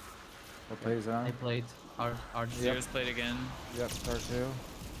 What plate is it I on? played Archer. Zero's plate again. Yep, start two.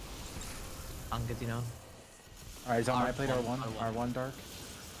 I'm getting on. Alright, he's on my plate, R1, R1, R1 dark.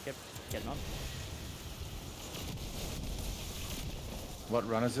 Yep, getting on. What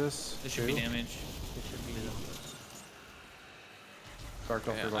run is this? This should be Two? damage. It should be. Dark,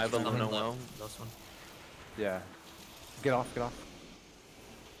 don't Yeah, forget I have about a stream. Luna well. Last one. Yeah. Get off, get off.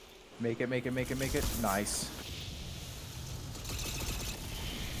 Make it, make it, make it, make it. Nice.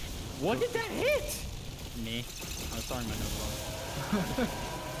 What did that hit? Me. I was throwing my nose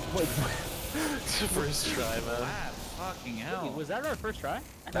First try, man. Ah, fucking hell. off. Was that our first try?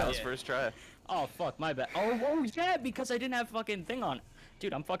 That was Yeah. first try. Oh fuck, my bad. Oh yeah, because I didn't have fucking thing on.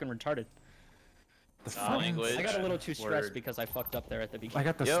 Dude, I'm fucking retarded. The Ah, fuck? language. I got a little too stressed Word. because I fucked up there at the I beginning.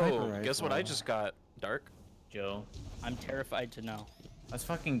 got the sniper Yo, rifle. guess what I just got? Dark. Joe. I'm terrified to know. Let's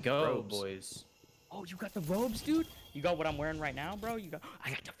fucking go, Robes. boys. Oh, you got the robes, dude? You got what I'm wearing right now, bro? I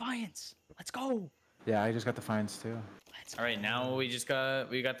got Defiance. Let's go. Yeah, I just got the fines too. Let's All right, now we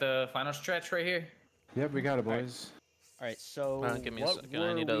got the final stretch right here. Yep, we got it, boys. All right, so Give me a what second, I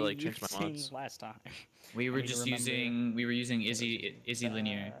were need to, we like, change my using mods. last time? We were need to just remember. using Izzy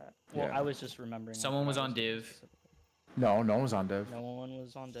linear. Well, Yeah. I was just remembering. Someone what was I on div. No, no one was on div. No one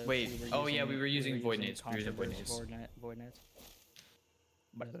was on Div. Wait, oh yeah, we were using Void Nades. We were using Void Nades. Void Nades.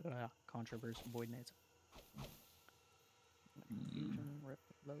 Controversy Void Nades. Fusion, rip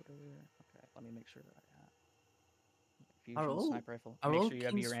loader. Okay, let me make sure that I have. Are Fusion all- sniper rifle. are Make all sure you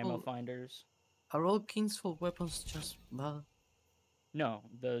have your ammo kings full- finders. Are all Kingsful weapons just bad? No,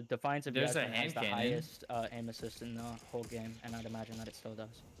 the Defiance of There's a Yasmin has hand the cannon. highest aim assist in the whole game, and I'd imagine that it still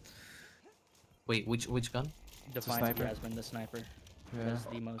does. Wait, which gun? Defiance of sniper? Yasmin, the sniper, Yeah. has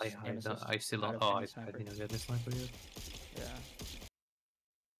the most aim assist. I still out don't. of Oh, any I sniper. didn't get the sniper yet. Yeah.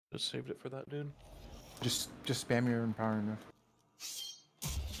 Just saved it for that dude. Just spam your empowering.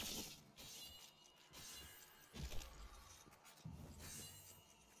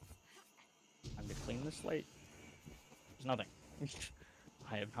 Time to clean the slate. There's nothing.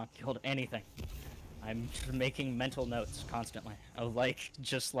 I have not killed anything. I'm just making mental notes constantly of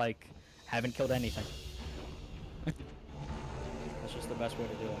haven't killed anything. That's just the best way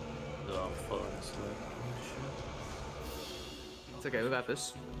to do it. Oh, fuck. It's like, It's okay, we got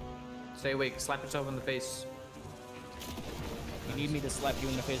this. Stay awake, slap yourself in the face. You need me to slap you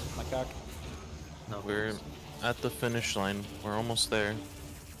in the face with my cock? no, We're at the finish line. We're almost there.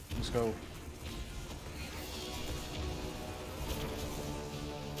 Let's go.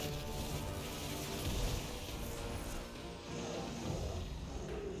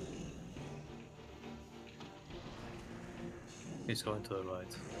 He's going to the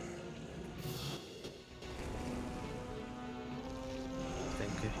right.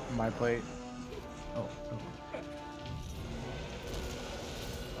 Thank you. My plate. Oh,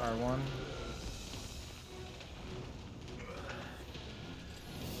 R1.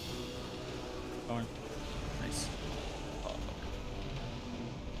 Thorn. Nice.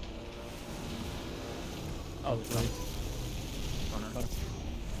 Oh, it's not. Konaa.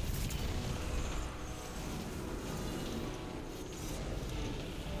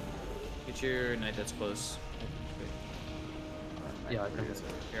 Get your knight that's close. yeah, I can get it.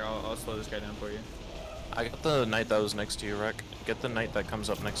 Here, I'll slow this guy down for you. I got the knight that was next to you, Rec. Get the knight that comes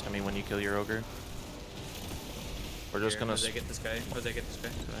up next to me when you kill your ogre. We're just Here, gonna. Jose, get this guy. Jose, get this guy.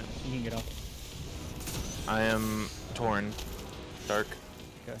 You can get off. I am torn. Dark.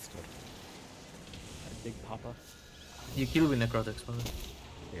 Okay. A big papa. You kill with necrotics, brother.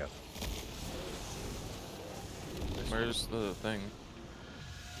 Yep. Where's the thing?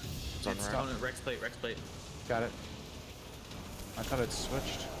 It's on It's rack. on Rex plate, Rex plate. Got it. I thought it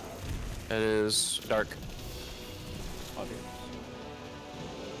switched. It is dark. Oh, dude.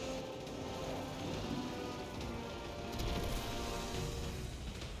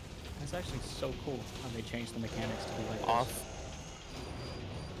 That's actually so cool how they changed the mechanics to be like this. Off.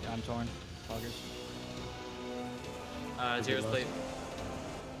 Yeah, I'm torn. Poggers. Zero's plate.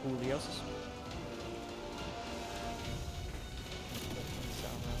 Julio's.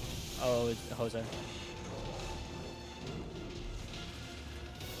 Oh, it's Jose.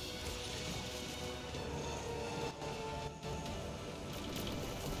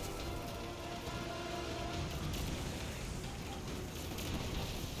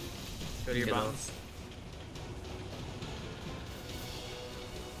 Go to your Get off. bombs.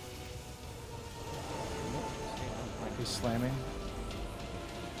 He's slamming.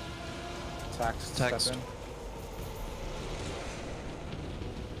 Tax. Tax. Step in.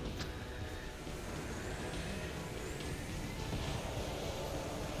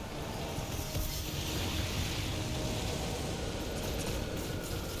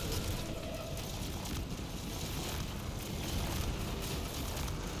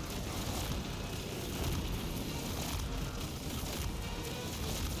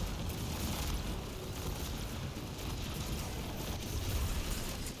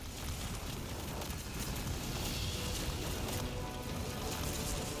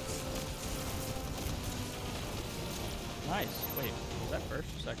 Nice. Wait, was that first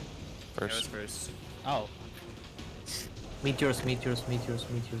or second? That was First. first. Oh, Meteors, meteors, meteors,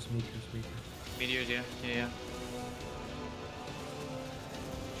 meteors, meteors, meteors. Meteors, yeah. Yeah.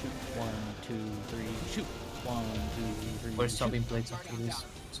 shoot. 1, 2, 3, shoot. 1, 2, 3. We're shoot. stopping plates after this.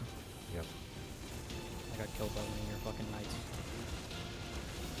 So, Yep. I got killed by one of your fucking knights.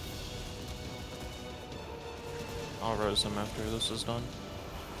 I'll rose him after this is done.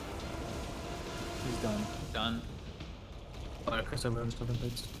 He's done. Done. alright, Chris, we're stopping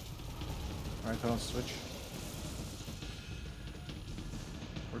plates. Alright, Konaa, switch.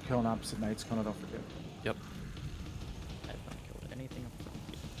 We're killing opposite knights, Konaa, don't forget. Yep. I haven't killed anything up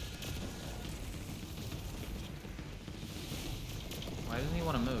front. Why doesn't he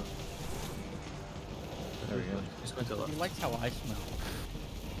want to move? There we go. He's going to He left. likes how I smell.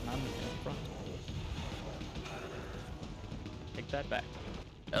 And I'm in front. Take that back.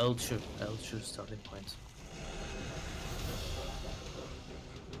 L2 starting point.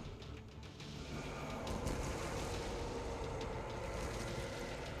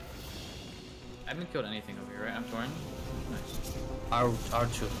 I haven't killed anything over here, right? I'm torn. Nice.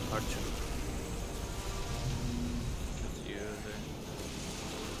 R2. That's you there.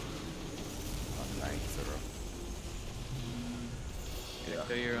 On 9-0. Yeah.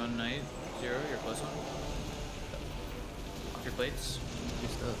 Kill your own knight. 0, you're close one. Off your plates.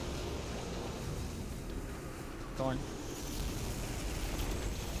 He's dead. Thorn.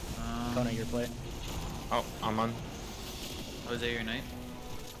 Konaa, your plate. Oh, I'm on. Jose, your knight.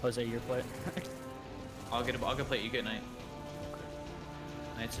 Jose, your plate. I'll get plate, you get knight.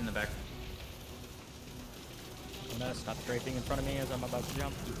 Knight's in the back. Konaa, stop draping in front of me as I'm about to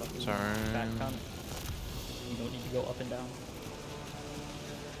jump. You fucking Sorry. fat cunt. You don't need to go up and down.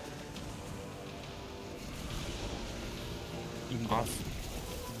 You can go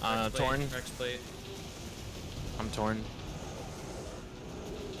Off. Rex plate, Torn. Rex plate. I'm torn.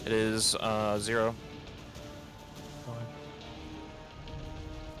 It is 0.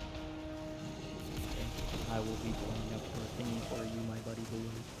 I will be blowing up your thingy for you, my buddy blue.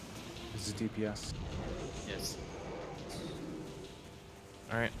 This is DPS. Yes.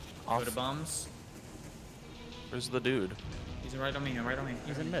 Alright. Go Off. to bombs. Where's the dude? He's right on me, right on me.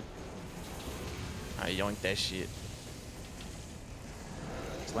 He's in mid. I yoink that shit.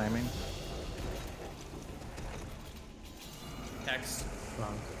 Slamming. Hex.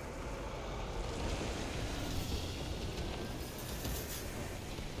 Wrong.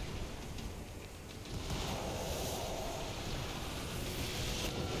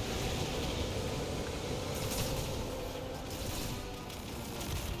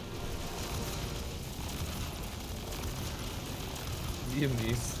 You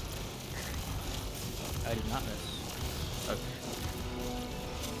miss. I did not miss. Okay.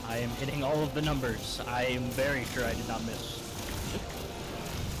 I am hitting all of the numbers. I am very sure I did not miss.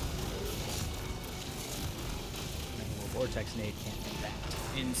 Well, Vortex Nade can't do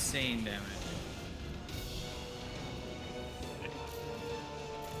that. Insane damage.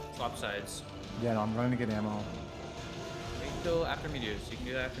 Swap sides. Yeah, no, I'm running to get ammo. Wait till after meteors. You can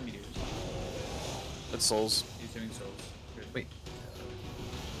do that after meteors. It's souls. He's doing souls. Good. Wait.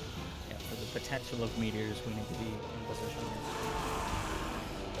 Yeah, for the potential of meteors, we need to be in position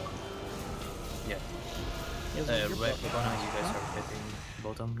Yeah. here. Right, you guys are hitting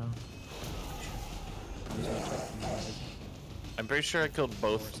bottom now. I'm pretty sure I killed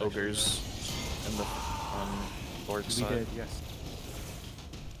both ogres in the board We side. did, yes.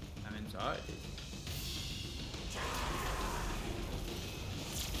 I'm inside.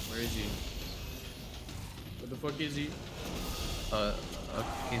 Where is he? Where the fuck is he?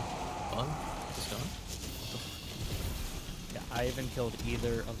 He's gone? He's gone? Yeah, I haven't killed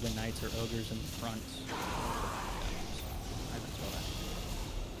either of the knights or ogres in the front. I haven't killed that.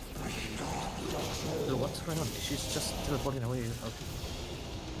 Dude, what's going on? She's just teleporting away.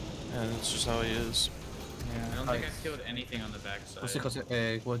 Yeah, that's just how he is. I don't think I've killed anything on the back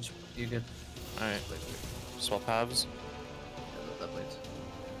side. Watch, you get Alright. Swap halves. that plate.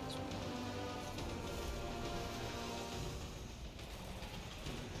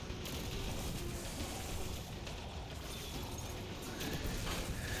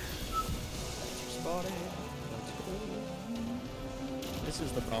 Spotted. This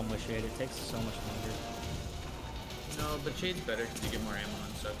is the problem with Shade. It takes so much longer. No, but Shade's better because you get more ammo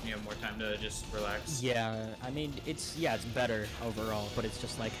and stuff and you have more time to just relax. Yeah, I mean, it's better overall, but it's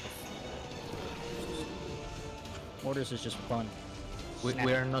just like Mortars is just fun. We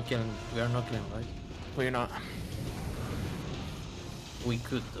are not killing, right? Well, you're not. We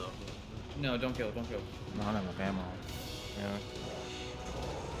could though. No, don't kill, don't kill. No, I don't have enough ammo. Yeah.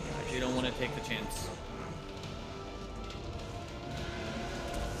 You don't want to take the chance.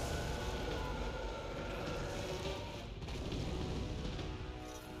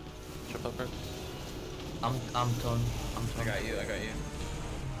 I'm torn. I got you.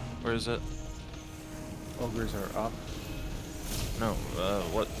 Where is it? Ogres are up. No.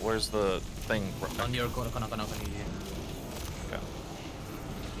 Where's the thing? On your Konaa. Okay.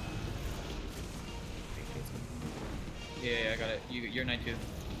 Yeah, I got it. You're knight too.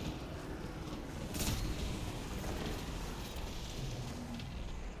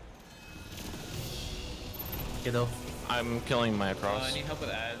 Get off. I'm killing my I across. need help with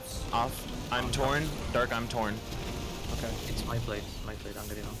ads. Off. I'm torn. Dark. I'm torn. Okay. It's my plate. I'm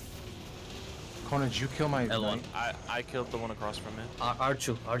getting on. Konaa, did you kill my L1. knight? I killed the one across from me.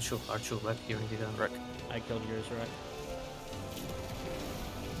 Archu, back here in the gun. Rick. I killed yours, right?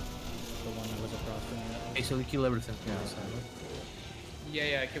 The one that was across from you. Okay, so we kill everything. Yeah.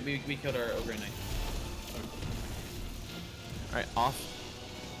 Yeah. We killed our ogre knight. All right. Off.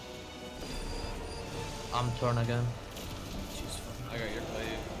 I'm torn again. I got your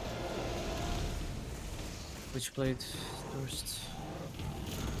plate. Which plate first?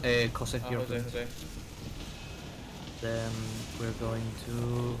 Cossack, your plate. Jose. Then we're going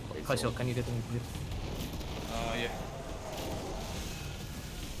to... Faisal, can you get me please? Yeah.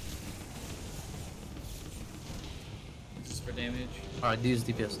 This is for damage. Alright, this is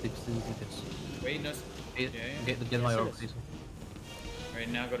DPS, this is DPS. Wait, no. Get, Yeah. get my Yes, it orb, is. please. Right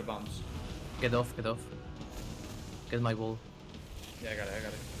now, go to bombs. Get off. Get my wall. Yeah, I got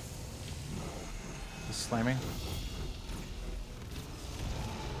it. He's slamming.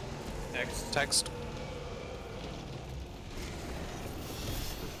 Next. Text.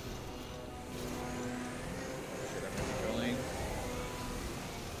 Rolling.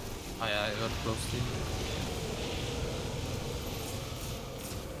 I got close to you.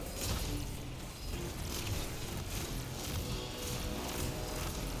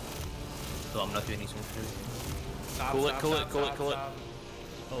 So I'm not doing anything here. Stop, Cool it, stop, cool it, stop, cool it, stop, cool it. stop.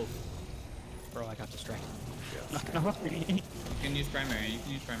 Oh. Bro, I got distracted. Not gonna worry. You can use primary.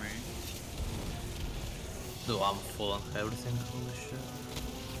 Dude, I'm full on everything. Holy shit.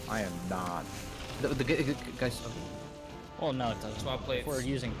 I am not. Guys, Well, no, it doesn't. Swap plates. If we're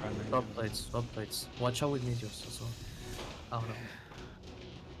using primary. swap plates. Watch out with meteors as well. Oh no.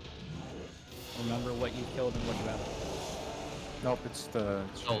 Remember what you killed and what you added. Nope, it's the...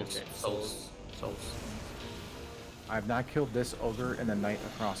 Souls. I have not killed this ogre and the knight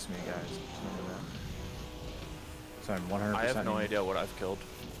across me, guys. Remember that. So I'm 100%... I have no idea what I've killed.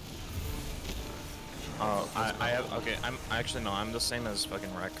 I have. Okay. I'm actually no. I'm the same as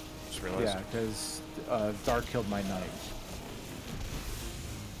fucking Wreck. Just realized. Yeah, because Dark killed my knight.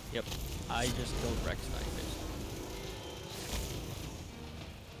 Yep. I just killed Rex Knight, basically.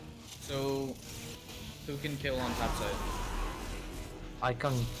 So, who can kill on top side? I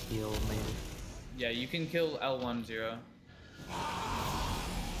can heal maybe. Yeah, you can kill L10.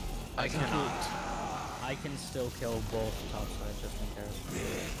 I cannot. I can still kill both top sides just in case.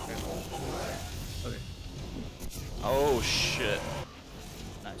 Okay. Oh shit.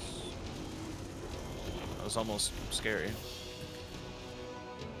 Nice. That was almost scary.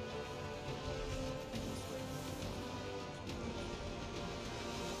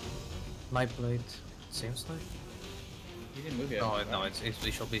 My plate. Seems like. You didn't move yet. No, it's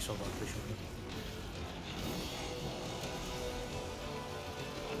we should be.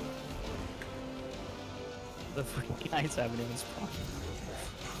 The fucking knights haven't even spawned.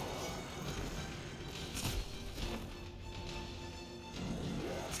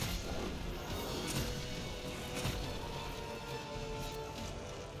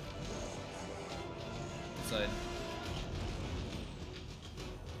 Side.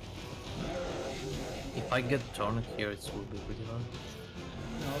 If I get torn here, it will be pretty hard.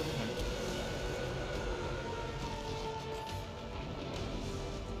 No, it'll be fine.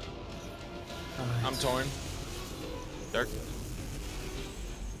 Alright. I'm torn. Dark.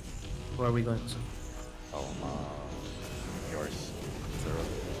 Where are we going? So, Oh, yours.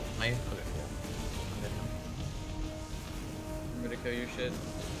 my. Okay. Remember to kill your shit.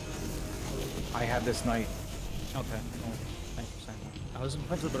 I have this knight. Okay. Well, thanks for saying that. I was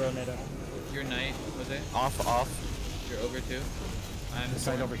about to throw it up. Your knight, Jose. Off. Your ogre too. I'm This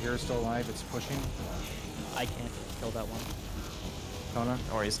knight over here is still alive. It's pushing. I can't kill that one. Konaa.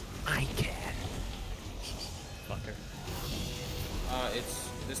 No worries. I can. Fucker. It's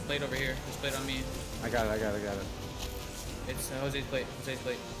this plate over here. This plate on me. I got it. It's Jose's plate.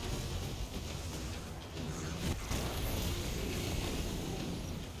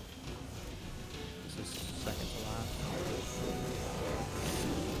 This is second to last.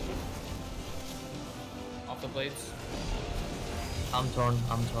 Off the plates. I'm torn.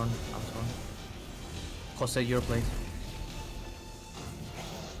 Jose, your plate.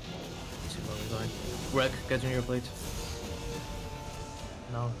 Let's see where we're fine. Greg, get on your plate.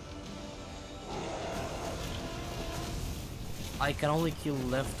 No. I can only kill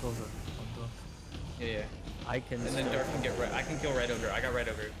leftover. Yeah. I can. And then Dark can get red. I can kill red ogre. I got red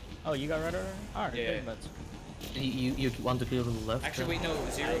ogre. Oh, you got red already? Alright, Yeah. big bets. You want to kill the left? Actually, wait, no.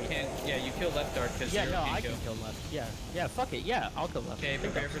 Zero can't. Yeah, you kill left Dark because Yeah, Zero no, can't I kill. can kill left. Yeah, yeah, fuck it. Yeah, I'll kill left. Okay,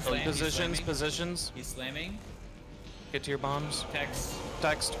 Big prepare bets. for slam. Positions, He's slamming. positions. He's slamming. Get to your bombs. Text.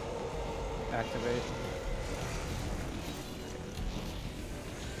 Text. Activate.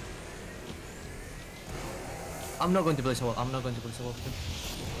 I'm not going to place a wall. I'm not going to place a wall.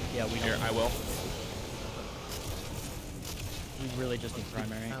 Yeah, we Here, don't. I will. We really just need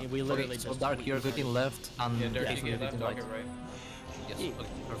primary. We literally so just. Dark, you're getting left, and Yeah, Dark, you Hazel, get you're left, getting I'll right. get right. Yes, Yeah. okay,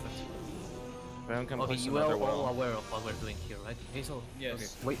 perfect. Brown can Okay, place you are another all wall. aware of what we're doing here, right? Hazel? Yes. Okay,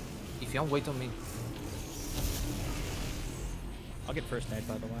 wait. If you don't wait on me. I'll get first aid,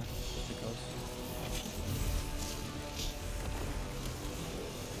 by the way, just because.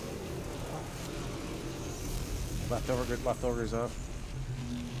 Leftovers up.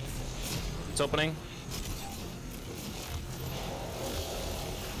 It's opening.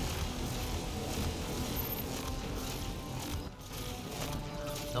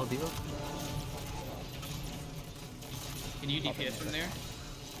 No deal? Can you DPS from there?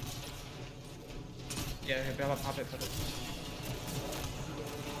 Yeah, Bella, pop it, pop it.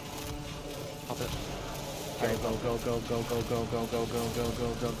 Pop it. Go.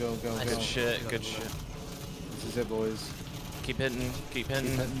 I Good know. shit, good shit. This is it, boys. Keep hitting, keep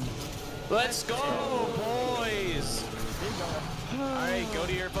hitting. Let's go, boys! Alright, go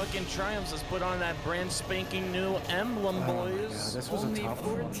to your fucking triumphs. Let's put on that brand spanking new emblem, boys. This was Only a tough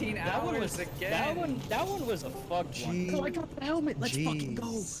one. 14 That one hours was again. That one was a fucked one. Oh, I got the helmet. Let's fucking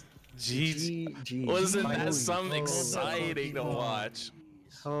go. Jeez. Wasn't that something exciting to watch?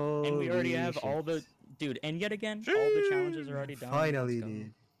 And we already have all the dude. And yet again, all the challenges are already done. Finally, Let's go.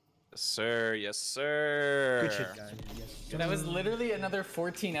 dude. Yes, sir. Yes, sir. Good shit, guys. That was literally another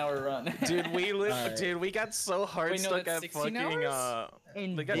 14-hour run. Dude, we got so hard Wait, no, stuck that's at 16 fucking hours?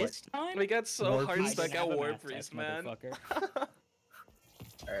 And we got- this time, we got so hard Warpriest? stuck at have a math Warpriest, test, man. motherfucker.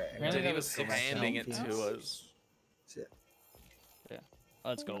 Alright, Dude, he was handing it to us.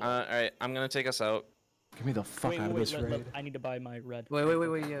 Let's go. Alright, I'm gonna take us out. Get me the fuck out of this raid. I need to buy my red. Wait,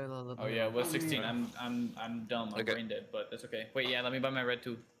 yeah. Oh yeah, well 16. I'm dumb. I'm Okay. brain dead, but that's okay. Wait, yeah, let me buy my red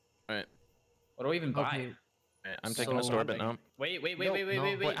too. Alright. What do I even buy? Okay. Alright, I'm taking a So- store bit now. Wait, no.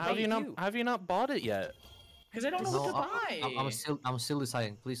 Wait, have you not bought it yet? Because I don't know No, what to buy. I'm still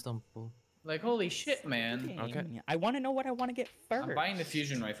deciding. Please don't pull. Like holy shit, man. Okay. I want to know what I want to get first. I'm buying the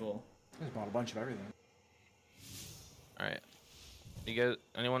fusion rifle. I just bought a bunch of everything. Alright. You guys,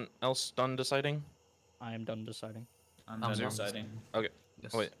 anyone else done deciding? I am done deciding. I'm I'm done done. deciding. Okay.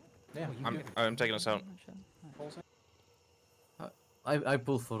 Yes. Wait, Yeah, I'm taking us out. I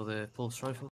pull for the pulse rifle.